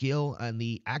the skill and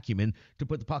the acumen to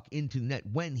put the puck into the net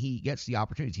when he gets the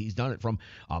opportunities. He's done it from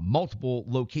multiple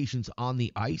locations on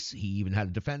the ice. He even had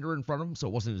a defender in front of him, so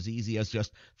it wasn't as easy as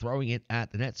just throwing it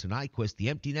at the net. So Nyquist, the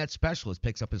empty net specialist,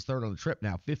 picks up his 3rd on the trip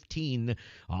now, 15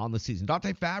 on the season.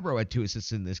 Dante Fabro had 2 2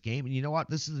 assists in this game. And you know what?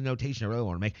 This is a notation I really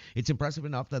want to make. It's impressive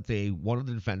enough that one of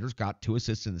the defenders got 2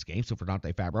 assists in this game. So for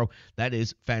Dante Fabro, that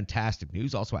is fantastic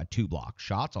news. Also had 2 block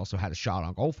shots. Also had a shot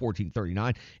on goal,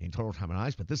 14-39 in total time on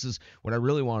ice. But this is what I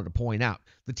really wanted to point out.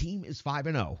 The team is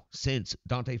 5-0 since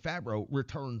Dante Fabro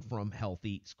returned from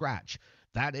healthy scratch.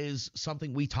 That is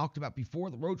something we talked about before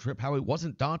the road trip, how it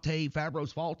wasn't Dante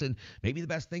Fabro's fault, and maybe the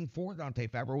best thing for Dante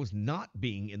Fabro was not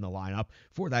being in the lineup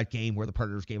for that game where the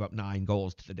Predators gave up 9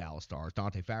 goals to the Dallas Stars.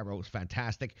 Dante Fabro was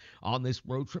fantastic on this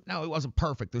road trip. Now, it wasn't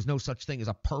perfect. There's no such thing as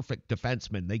a perfect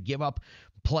defenseman. They give up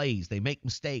plays. They make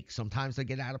mistakes. Sometimes they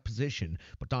get out of position.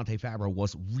 But Dante Fabro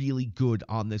was really good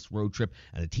on this road trip,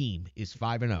 and the team is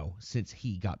 5-0 since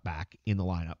he got back in the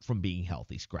lineup from being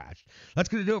healthy scratched. That's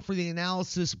going to do it for the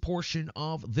analysis portion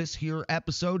of this here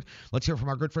episode. Let's hear from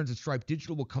our good friends at Stripe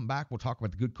Digital. We'll come back. We'll talk about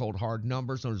the good, cold, hard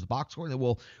numbers known as the box score, and then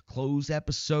we'll close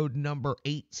episode number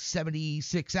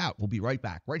 876 out. We'll be right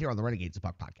back, right here on the Renegades of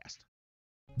Puck podcast.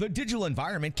 The digital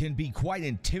environment can be quite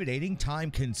intimidating,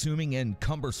 time-consuming, and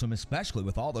cumbersome, especially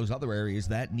with all those other areas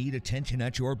that need attention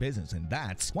at your business, and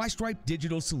that's why Stripe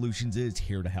Digital Solutions is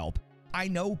here to help. I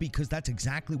know, because that's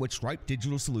exactly what Stripe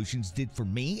Digital Solutions did for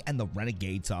me and the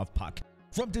Renegades of Puck.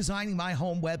 From designing my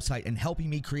home website and helping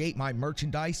me create my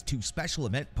merchandise to special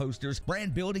event posters,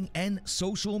 brand building, and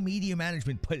social media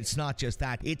management. But it's not just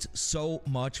that, it's so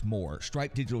much more.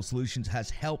 Stripe Digital Solutions has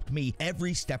helped me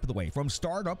every step of the way. From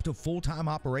startup to full-time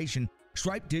operation,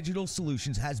 Stripe Digital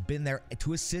Solutions has been there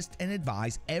to assist and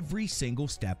advise every single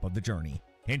step of the journey.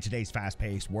 In today's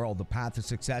fast-paced world, the path to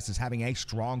success is having a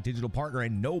strong digital partner,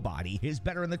 and nobody is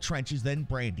better in the trenches than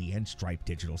Brandy and Stripe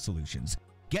Digital Solutions.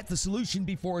 Get the solution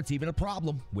before it's even a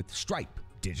problem with Stripe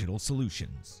Digital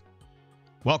Solutions.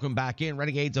 Welcome back in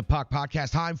Renegades of Puck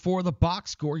podcast. Time for the box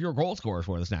score. Your goal scorers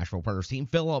for this Nashville Predators team: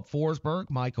 Philip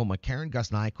Forsberg, Michael McCarron, Gus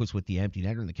Nyquist with the empty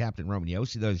netter, and the captain Roman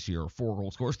Josi. Those are your 4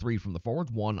 goal scorers, 3 from the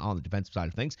forwards, 1 on the defensive side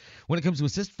of things. When it comes to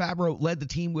assists, Fabro led the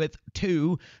team with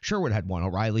 2. Sherwood had 1.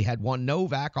 O'Reilly had 1.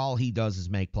 Novak, all he does is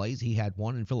make plays. He had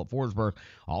 1, and Philip Forsberg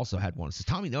also had 1 assist.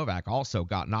 Tommy Novak also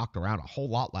got knocked around a whole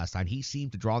lot last night. He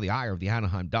seemed to draw the ire of the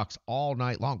Anaheim Ducks all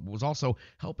night long, but was also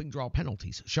helping draw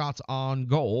penalties. Shots on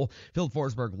goal, Philip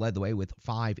Forsberg led the way with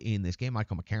 5 in this game.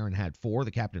 Michael McCarron had 4.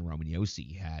 The captain Roman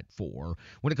Josi had 4.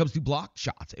 When it comes to blocked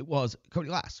shots, it was Cody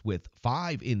Glass with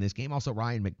 5 in this game. Also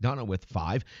Ryan McDonough with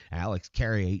 5. Alex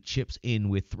Carrier chips in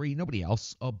with 3. Nobody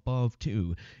else above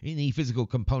 2. In the physical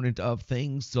component of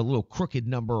things, a little crooked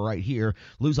number right here.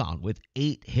 Luzon with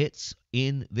 8 hits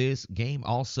in this game.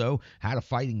 Also had a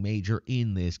fighting major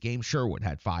in this game. Sherwood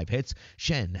had 5 hits.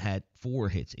 Shen had 4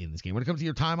 hits in this game. When it comes to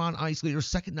your time on ice leaders,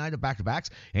 second night of back-to-backs,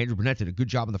 Andrew Burnett did a good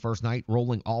job in the first night,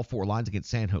 rolling all 4 lines against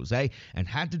San Jose, and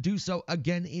had to do so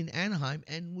again in Anaheim,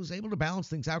 and was able to balance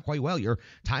things out quite well. Your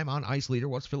time on ice leader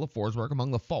was Philip Forsberg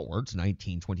among the forwards,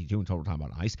 19-22 in total time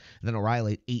on ice. And then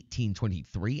O'Reilly at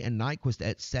 18-23, and Nyquist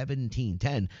at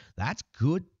 17-10. That's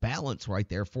good balance right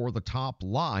there for the top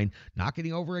line. Not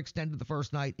getting overextended the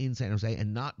first night in San Jose,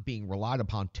 and not being relied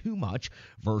upon too much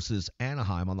versus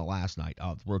Anaheim on the last night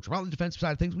of the road trip. On the defensive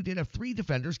side of things, we did have 3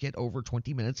 defenders get over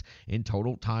 20 minutes in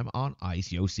total time on ice.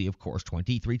 Josi, of course,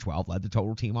 23-12, led the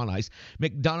total team on ice.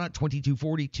 McDonough,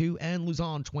 22-42, and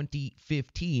Luzon,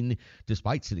 20-15,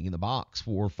 despite sitting in the box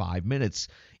for 5 minutes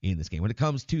in this game. When it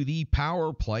comes to the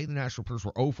power play, the Nashville Predators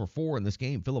were 0 for 4 in this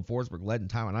game. Philip Forsberg led in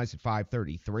time on ice at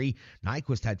 5:33.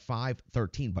 Nyquist had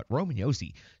 5:13, but Roman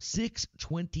Josi,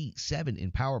 6:27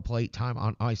 in power play time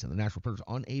on ice, and the Nashville Predators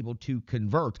unable to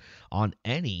convert on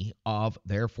any of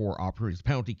their 4 opportunities.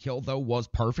 Penalty kill, though, was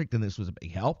perfect, and this was a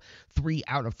big help. 3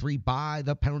 out of 3 by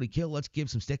the penalty kill. Let's give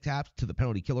some stick taps to the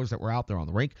penalty killers that were out there on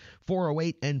the rink.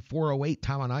 4:08 and 4:08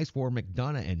 time on ice for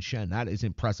McDonough and Shen. That is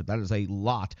impressive. That is a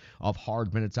lot of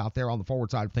hard minutes out there. On the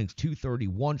forward side of things,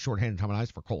 2:31 shorthanded time on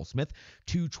ice for Cole Smith,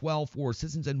 2:12 for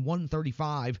Sissons, and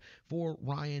 1:35 for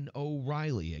Ryan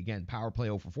O'Reilly. Again, power play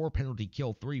 0 for 4, penalty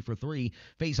kill 3 for 3.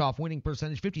 Face-off winning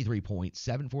percentage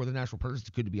 53.7 for the Nashville Predators. It's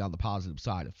good to be on the positive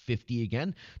side of 50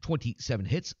 again. 27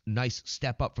 hits. Nice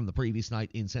step up from the previous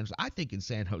night in San Jose. I think in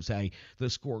San Jose, the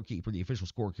scorekeeper, the official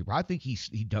scorekeeper, I think he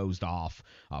dozed off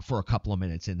for a couple of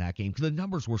minutes in that game because the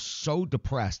numbers were so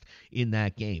depressed in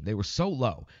that game. They were so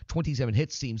low. 27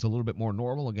 hits seems a little bit more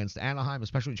normal against Anaheim,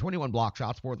 especially 21 block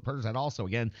shots for the Predators. That also,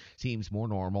 again, seems more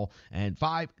normal. And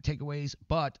 5 takeaways,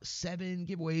 but 7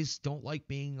 giveaways. Don't like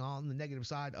being on the negative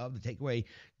side of the takeaway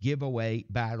giveaway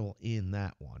battle in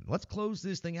that one. Let's close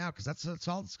this thing out because that's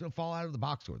all that's going to fall out of the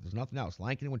box score. There's nothing else.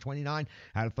 Lankinen went 29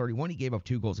 out of 31. He gave up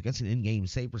 2 goals against an in-game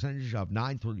save percentage of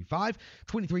 .935,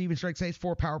 23 even strike saves,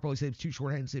 4 power play saves, 2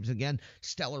 shorthanded saves. Again,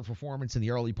 stellar performance in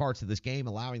the early parts of this game,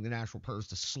 allowing the Nashville Predators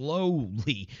to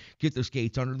slowly get their skates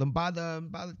skates under them. By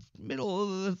the middle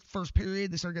of the first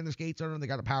period, they started getting their skates under them. They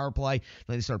got a power play.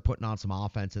 Then they started putting on some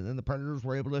offense, and then the Predators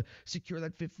were able to secure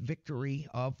that 5th victory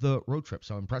of the road trip.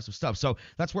 So impressive stuff. So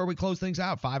that's where we close things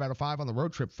out. 5 out of 5 on the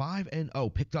road trip.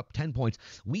 5-0, picked up 10 points.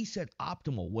 We said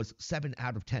optimal was 7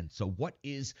 out of 10. So what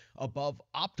is above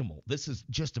optimal? This is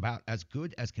just about as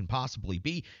good as can possibly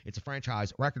be. It's a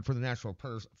franchise record for the Nashville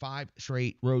Predators. 5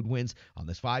 straight road wins on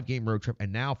this 5-game road trip,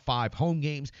 and now 5 home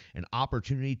games. An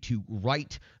opportunity to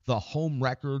right the home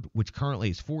record, which currently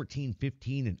is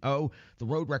 14-15-0. The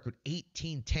road record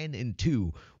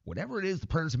 18-10-2. Whatever it is the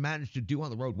Predators have managed to do on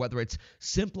the road, whether it's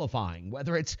simplifying,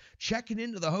 whether it's checking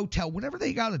into the hotel, whatever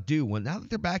they got to do, now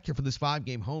that they're back here for this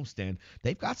 5-game homestand,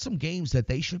 they've got some games that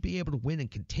they should be able to win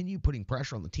and continue putting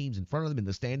pressure on the teams in front of them in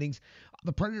the standings.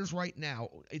 The Predators right now,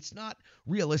 it's not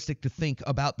realistic to think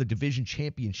about the division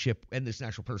championship and this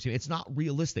Nashville Predators team. It's not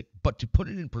realistic, but to put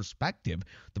it in perspective,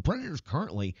 the Predators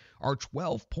currently are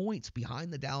 12 points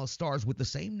behind the Dallas Stars with the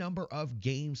same number of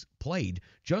games played,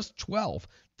 just 12.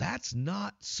 That's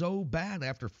not so bad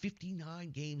after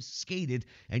 59 games skated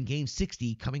and game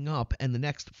 60 coming up and the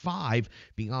next 5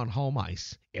 being on home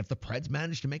ice. If the Preds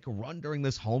manage to make a run during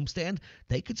this homestand,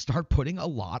 they could start putting a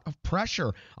lot of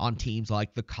pressure on teams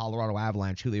like the Colorado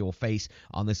Avalanche, who they will face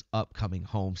on this upcoming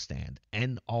homestand,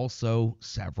 and also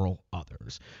several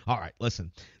others. All right,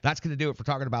 listen, that's going to do it for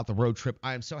talking about the road trip.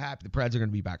 I am so happy the Preds are going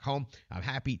to be back home. I'm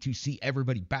happy to see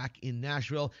everybody back in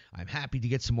Nashville. I'm happy to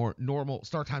get some more normal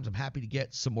start times. I'm happy to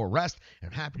get some more rest,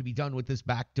 and I'm happy to be done with this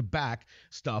back-to-back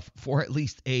stuff for at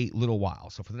least a little while.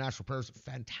 So for the Nashville Predators,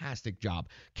 fantastic job.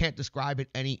 Can't describe it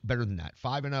any better than that.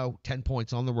 5-0, 10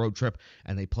 points on the road trip,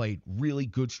 and they played really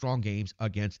good, strong games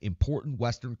against important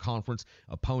Western Conference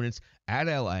opponents at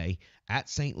LA, at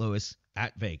St. Louis,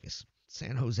 at Vegas.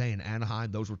 San Jose and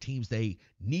Anaheim, those were teams they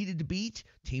needed to beat,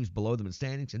 teams below them in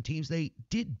standings, and teams they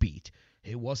did beat.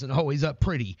 It wasn't always up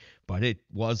pretty, but it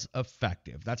was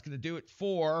effective. That's going to do it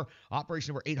for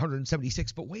operation number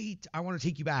 876. But wait, I want to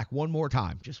take you back one more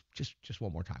time. Just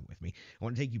one more time with me. I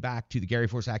want to take you back to the Gary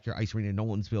Force Acura Ice Arena in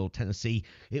Nolensville, Tennessee.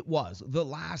 It was the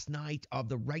last night of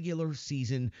the regular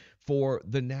season for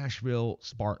the Nashville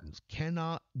Spartans.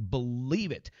 Cannot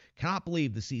believe it. Cannot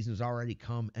believe the season has already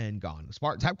come and gone. The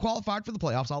Spartans have qualified for the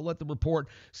playoffs. I'll let the report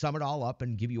sum it all up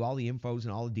and give you all the infos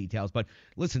and all the details. But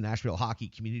listen, Nashville hockey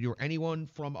community or anyone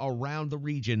from around the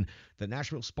region, the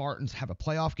Nashville Spartans have a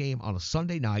playoff game on a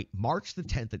Sunday night, March the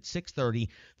 10th at 6:30.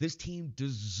 This team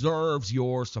deserves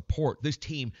your support. This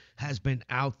team has been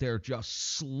out there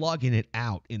just slugging it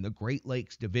out in the Great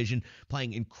Lakes division,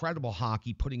 playing incredible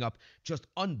hockey, putting up just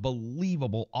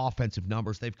unbelievable offensive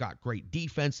numbers. They've got great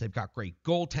defense. They've got great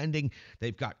goaltending.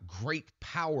 They've got great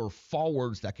power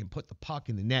forwards that can put the puck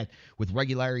in the net with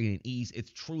regularity and ease.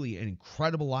 It's truly an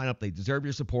incredible lineup. They deserve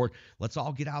your support. Let's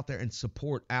all get out there and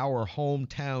support our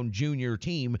hometown junior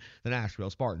team, the Nashville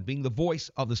Spartans. Being the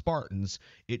voice of the Spartans,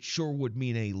 it sure would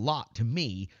mean a lot to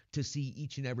me to see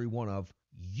each and every one of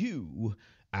you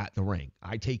at the rink.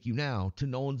 I take you now to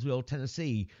Nolensville,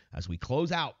 Tennessee, as we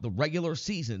close out the regular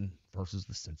season versus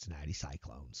the Cincinnati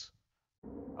Cyclones.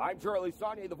 I'm Charlie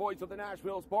Saunier, the voice of the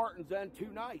Nashville Spartans, and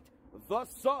tonight, the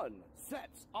sun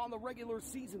sets on the regular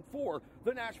season for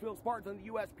the Nashville Spartans and the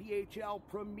USPHL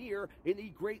premiere in the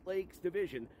Great Lakes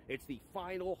Division. It's the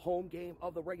final home game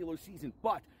of the regular season,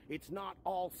 but it's not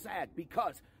all sad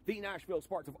because the Nashville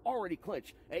Spartans have already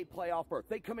clinched a playoff berth.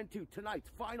 They come into tonight's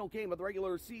final game of the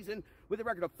regular season with a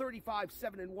record of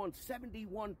 35-7-1,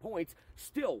 71 points.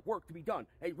 Still work to be done.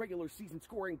 A regular season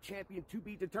scoring champion to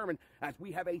be determined as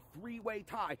we have a three-way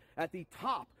tie at the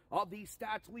top of these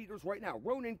stats leaders right now.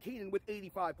 Ronan Keenan with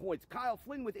 85 points, Kyle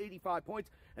Flynn with 85 points,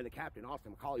 and the captain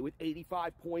Austin McCauley with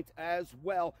 85 points as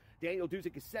well. Daniel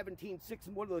Duzick is 17-6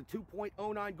 and one of the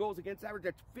 2.09 goals against average.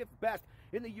 That's 5th best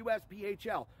in the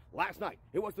USPHL. Last night,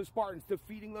 it was the Spartans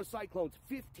defeating the Cyclones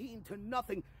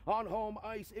 15-0 on home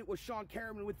ice. It was Sean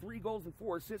Carriman with 3 goals and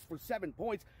 4 assists for 7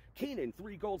 points. Keenan,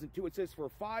 3 goals and 2 assists for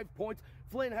 5 points.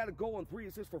 Flynn had a goal and 3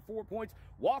 assists for 4 points.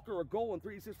 Walker, a goal and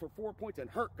 3 assists for 4 points. And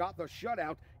Hurt got the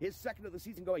shutout, his second of the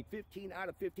season, going 15 out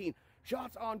of 15.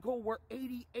 Shots on goal were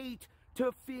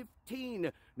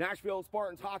 88-15. Nashville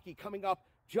Spartans hockey coming up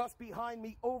just behind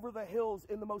me over the hills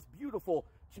in the most beautiful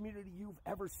community you've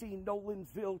ever seen,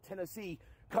 Nolensville, Tennessee.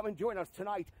 Come and join us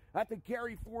tonight at the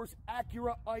Gary Force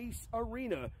Acura Ice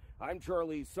Arena. I'm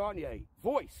Charlie Saunier,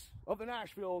 voice of the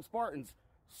Nashville Spartans.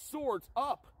 Swords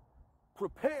up.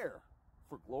 Prepare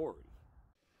for glory.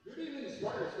 Good evening,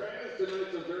 Spartans fans.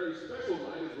 Tonight's a very special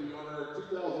night as we honor our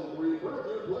 2003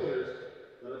 birthday players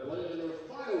that are playing in their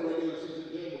final regular season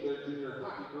game of their junior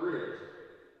hockey careers.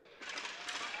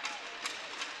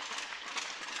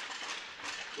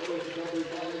 What is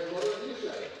accompanied by his mother,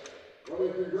 Nisha.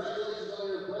 Robbie, congratulations on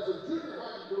your impressive junior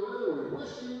hockey career. We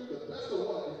wish you the best of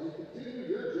luck as you continue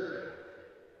your journey.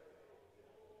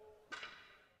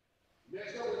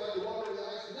 Next up, we'd like to welcome to the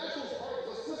ice Nashville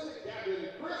Spartans assistant captain,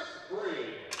 Chris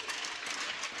Free.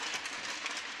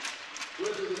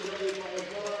 Chris is accompanied by his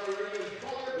mother, Irene,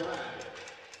 father, Brad.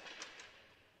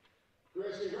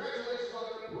 Chris, congratulations on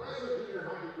your impressive junior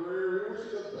hockey career. We wish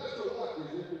you the best of luck as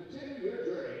you continue your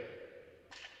journey.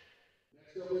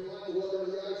 Next up, we'd like to welcome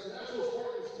to the ice Nashville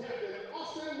Spartans captain,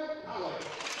 Austin McCullough.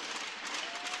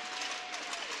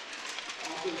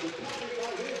 Austin is accompanied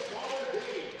by his father,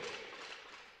 Dave.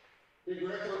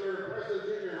 Congrats on your impressive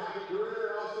junior hockey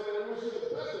career, Austin, and we wish you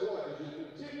the best of luck as you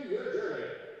continue your journey.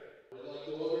 We'd like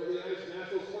to welcome to the ice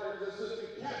Nashville Spartans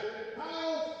assistant captain,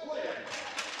 Kyle Flynn.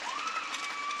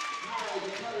 Kyle is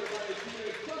accompanied by his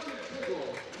teammates Justin Tizzle,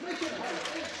 Mason Hart,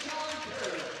 and Sean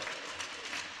Perry.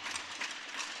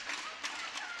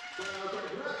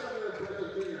 Congrats on your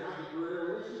impressive junior hockey career.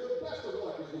 We wish you the best of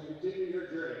luck as you continue your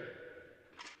journey.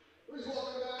 Please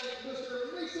welcome back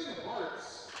Mr. Mason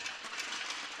Hartz.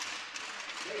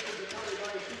 Mason's accompanied by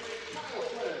his teammates Kyle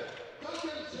Flynn,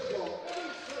 Duncan Chisholm,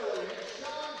 Evan Sterling, and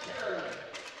Sean Carroll.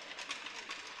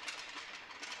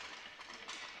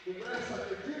 Congrats on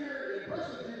your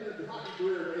impressive junior hockey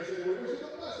career, Mason, and we wish you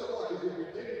the best of luck as you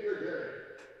continue your journey.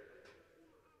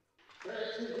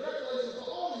 Thanks, congratulations to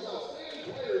all these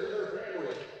outstanding players and their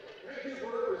families. Thank you for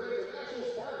representing the National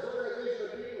Spartans organization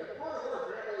and being a part of our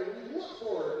family, and we look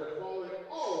forward to following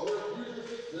all of their future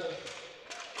success.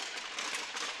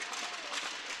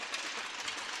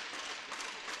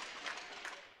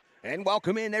 And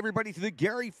welcome in everybody to the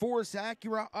Gary Force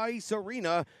Acura Ice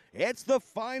Arena. It's the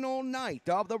final night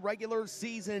of the regular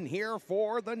season here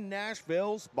for the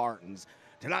Nashville Spartans.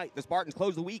 Tonight, the Spartans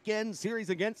close the weekend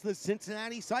series against the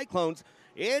Cincinnati Cyclones.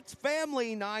 It's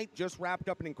family night. Just wrapped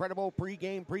up an incredible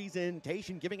pregame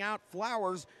presentation, giving out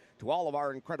flowers to all of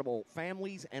our incredible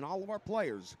families and all of our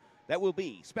players that will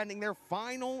be spending their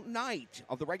final night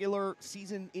of the regular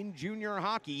season in junior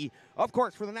hockey. Of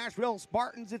course, for the Nashville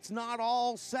Spartans, it's not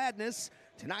all sadness.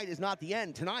 Tonight is not the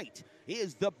end. Tonight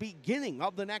is the beginning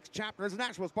of the next chapter, as the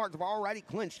Nashville Spartans have already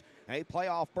clinched a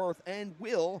playoff berth and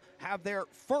will have their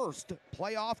first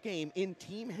playoff game in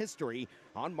team history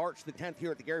on March the 10th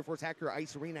here at the Gary Force Acura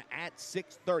Ice Arena at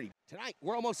 6:30. Tonight,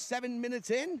 we're almost 7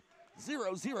 minutes in.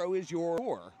 0-0 is your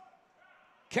score.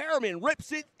 Karaman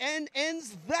rips it and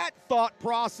ends that thought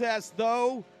process,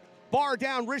 though. Bar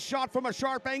down, wrist shot from a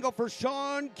sharp angle for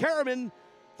Sean Karaman.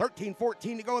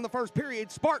 13-14 to go in the first period.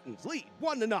 Spartans lead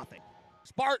 1-0.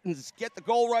 Spartans get the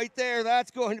goal right there. That's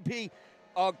going to be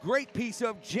a great piece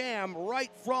of jam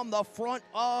right from the front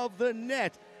of the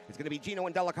net. It's going to be Gino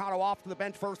and Delicato off to the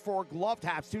bench first for glove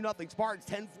taps. 2-0 Spartans,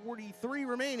 10:43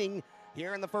 remaining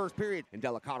here in the first period. And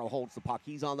Delicato holds the puck.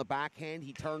 He's on the backhand.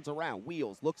 He turns around,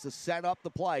 wheels, looks to set up the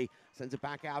play, sends it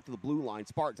back out to the blue line.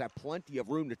 Spartans have plenty of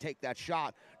room to take that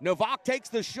shot. Novak takes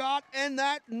the shot, and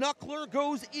that knuckler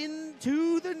goes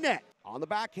into the net. On the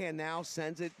backhand now,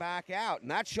 sends it back out.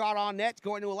 And that shot on net's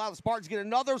going to allow the Spartans to get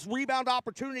another rebound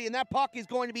opportunity, and that puck is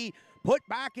going to be put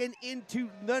back and into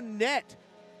the net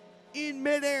in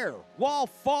midair while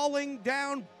falling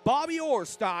down Bobby Orr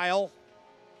style.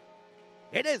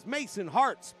 It is Mason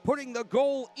Hartz putting the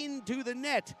goal into the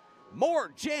net.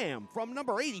 More jam from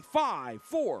number 85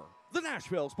 for the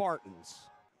Nashville Spartans.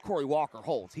 Corey Walker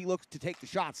holds. He looks to take the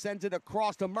shot, sends it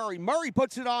across to Murray. Murray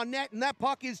puts it on net, and that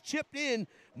puck is chipped in.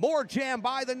 More jam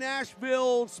by the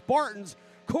Nashville Spartans.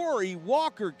 Corey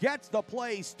Walker gets the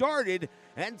play started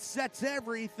and sets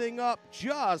everything up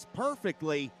just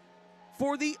perfectly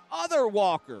for the other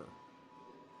Walker.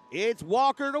 It's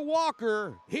Walker to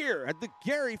Walker here at the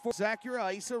Gary Force Acura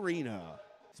Ice Arena.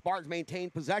 Spartans maintain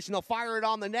possession. They'll fire it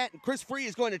on the net, and Chris Free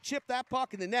is going to chip that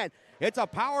puck in the net. It's a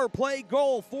power play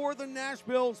goal for the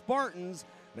Nashville Spartans,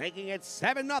 making it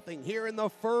 7-0 here in the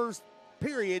first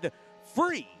period.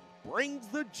 Free brings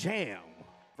the jam.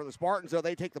 For the Spartans, though,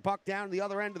 they take the puck down to the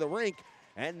other end of the rink,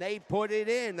 and they put it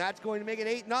in. That's going to make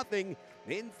it 8-0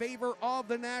 in favor of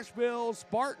the Nashville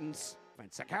Spartans.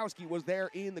 Sakowski was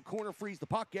there in the corner, frees the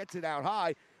puck, gets it out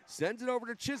high, sends it over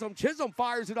to Chisholm. Chisholm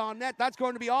fires it on net. That's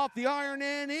going to be off the iron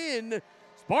and in.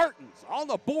 Spartans on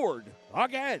the board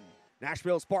again.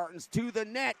 Nashville Spartans to the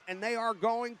net, and they are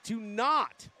going to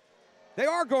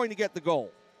get the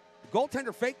goal. The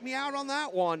goaltender faked me out on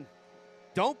that one.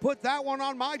 Don't put that one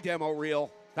on my demo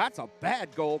reel. That's a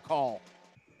bad goal call.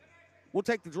 We'll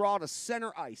take the draw to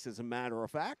center ice, as a matter of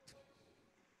fact.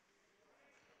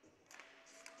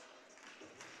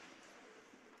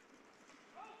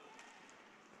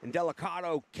 And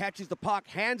Delicato catches the puck,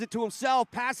 hands it to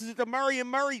himself, passes it to Murray, and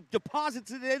Murray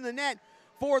deposits it in the net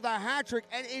for the hat trick.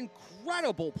 An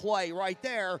incredible play right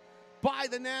there by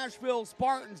the Nashville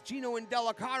Spartans. Gino and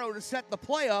Delicato to set the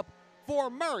play up for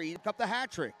Murray to pick up the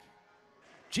hat trick.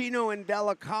 Gino and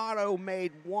Delicato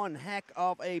made one heck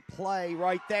of a play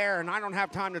right there, and I don't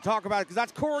have time to talk about it because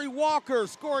that's Corey Walker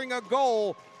scoring a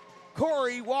goal.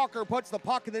 Corey Walker puts the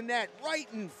puck in the net right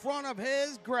in front of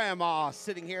his grandma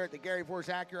sitting here at the Gary Force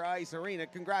Acura Ice Arena.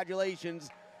 Congratulations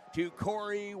to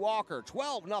Corey Walker.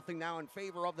 12-0 now in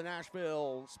favor of the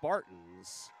Nashville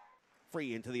Spartans.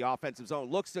 Free into the offensive zone,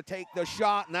 looks to take the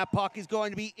shot, and that puck is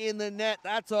going to be in the net.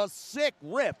 That's a sick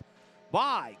rip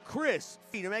by Chris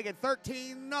to make it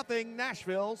 13-0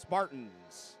 Nashville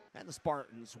Spartans. And the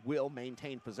Spartans will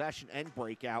maintain possession and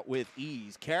break out with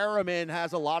ease. Karaman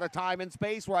has a lot of time and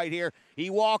space right here. He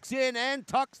walks in and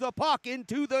tucks the puck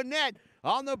into the net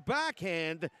on the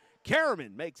backhand.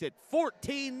 Karaman makes it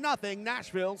 14-0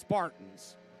 Nashville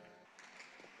Spartans.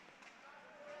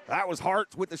 That was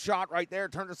Hart with the shot right there.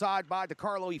 Turned aside by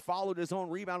DiCarlo. He followed his own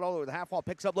rebound all over the half wall.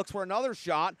 Picks up, looks for another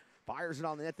shot. Fires it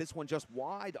on the net. This one just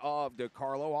wide of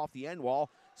DiCarlo off the end wall.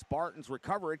 Spartans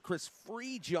recover it. Chris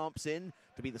Free jumps in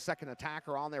to be the second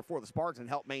attacker on there for the Spartans and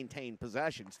help maintain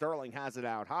possession. Sterling has it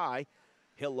out high.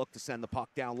 He'll look to send the puck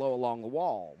down low along the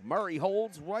wall. Murray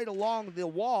holds right along the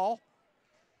wall.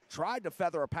 Tried to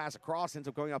feather a pass across, ends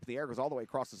up going up in the air, goes all the way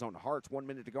across the zone to Harts. 1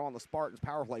 minute to go on the Spartans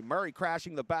power play. Murray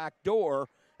crashing the back door,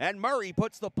 and Murray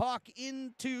puts the puck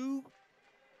into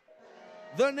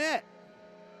the net.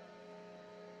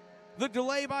 The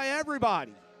delay by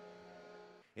everybody.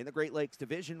 In the Great Lakes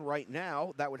Division right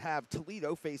now, that would have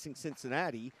Toledo facing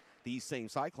Cincinnati. These same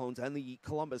Cyclones and the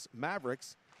Columbus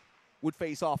Mavericks would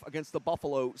face off against the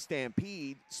Buffalo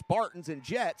Stampede. Spartans and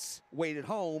Jets wait at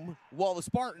home while the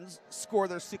Spartans score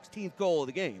their 16th goal of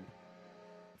the game.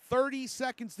 30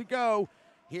 seconds to go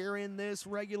here in this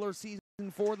regular season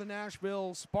for the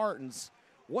Nashville Spartans.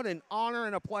 What an honor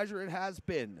and a pleasure it has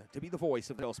been to be the voice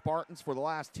of the Spartans for the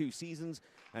last 2 seasons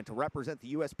and to represent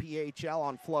the USPHL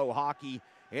on Flow Hockey.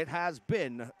 It has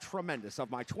been tremendous. Of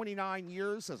my 29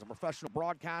 years as a professional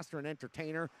broadcaster and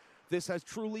entertainer, this has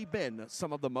truly been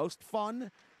some of the most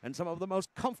fun and some of the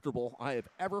most comfortable I have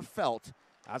ever felt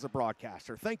as a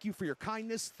broadcaster. Thank you for your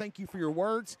kindness. Thank you for your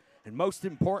words. And most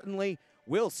importantly,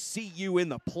 we'll see you in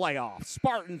the playoffs.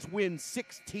 Spartans win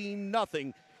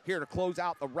 16-0 here to close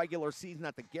out the regular season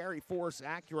at the Gary Force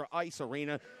Acura Ice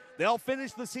Arena. They'll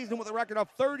finish the season with a record of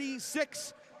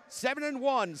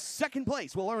 36-7-1. Second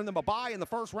place will earn them a bye in the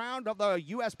first round of the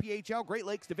USPHL Great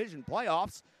Lakes Division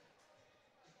playoffs.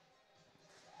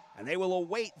 And they will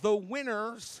await the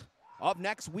winners of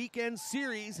next weekend's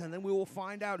series, and then we will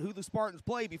find out who the Spartans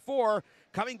play before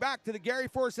coming back to the Gary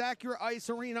Force Acura Ice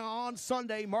Arena on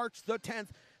Sunday, March the 10th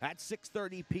at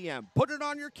 6:30 p.m. Put it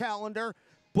on your calendar.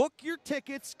 Book your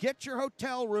tickets, get your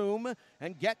hotel room,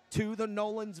 and get to the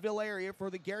Nolensville area for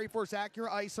the Gary Force Acura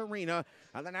Ice Arena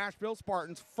and the Nashville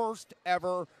Spartans' first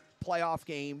ever playoff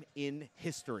game in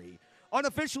history.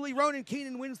 Unofficially, Ronan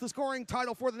Keenan wins the scoring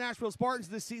title for the Nashville Spartans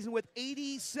this season with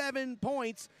 87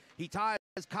 points. He ties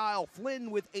Kyle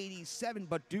Flynn with 87,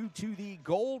 but due to the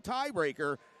goal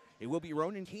tiebreaker, it will be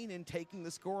Ronan Keenan taking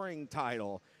the scoring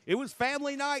title. It was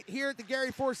family night here at the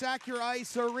Gary Force Acura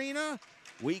Ice Arena.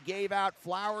 We gave out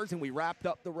flowers and we wrapped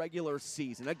up the regular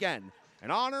season. Again,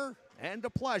 an honor and a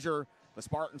pleasure. The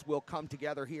Spartans will come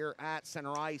together here at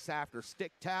center ice after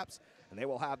stick taps, and they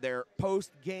will have their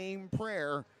post-game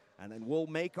prayer, and then we'll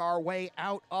make our way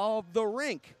out of the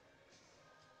rink.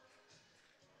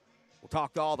 We'll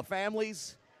talk to all the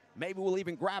families. Maybe we'll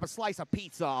even grab a slice of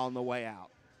pizza on the way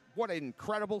out. What an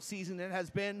incredible season it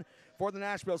has been for the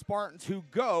Nashville Spartans, who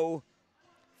go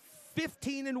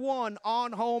 15-1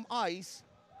 on home ice,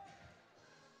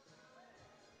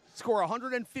 score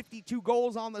 152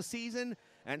 goals on the season,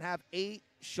 and have 8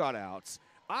 shutouts.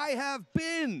 I have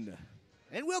been,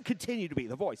 and will continue to be,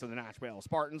 the voice of the Nashville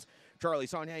Spartans, Charlie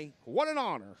Saunier. What an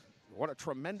honor. What a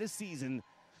tremendous season,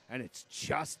 and it's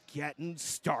just getting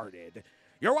started.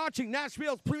 You're watching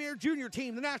Nashville's premier junior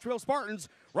team, the Nashville Spartans,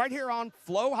 right here on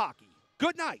Flow Hockey.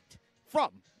 Good night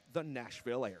from the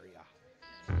Nashville area.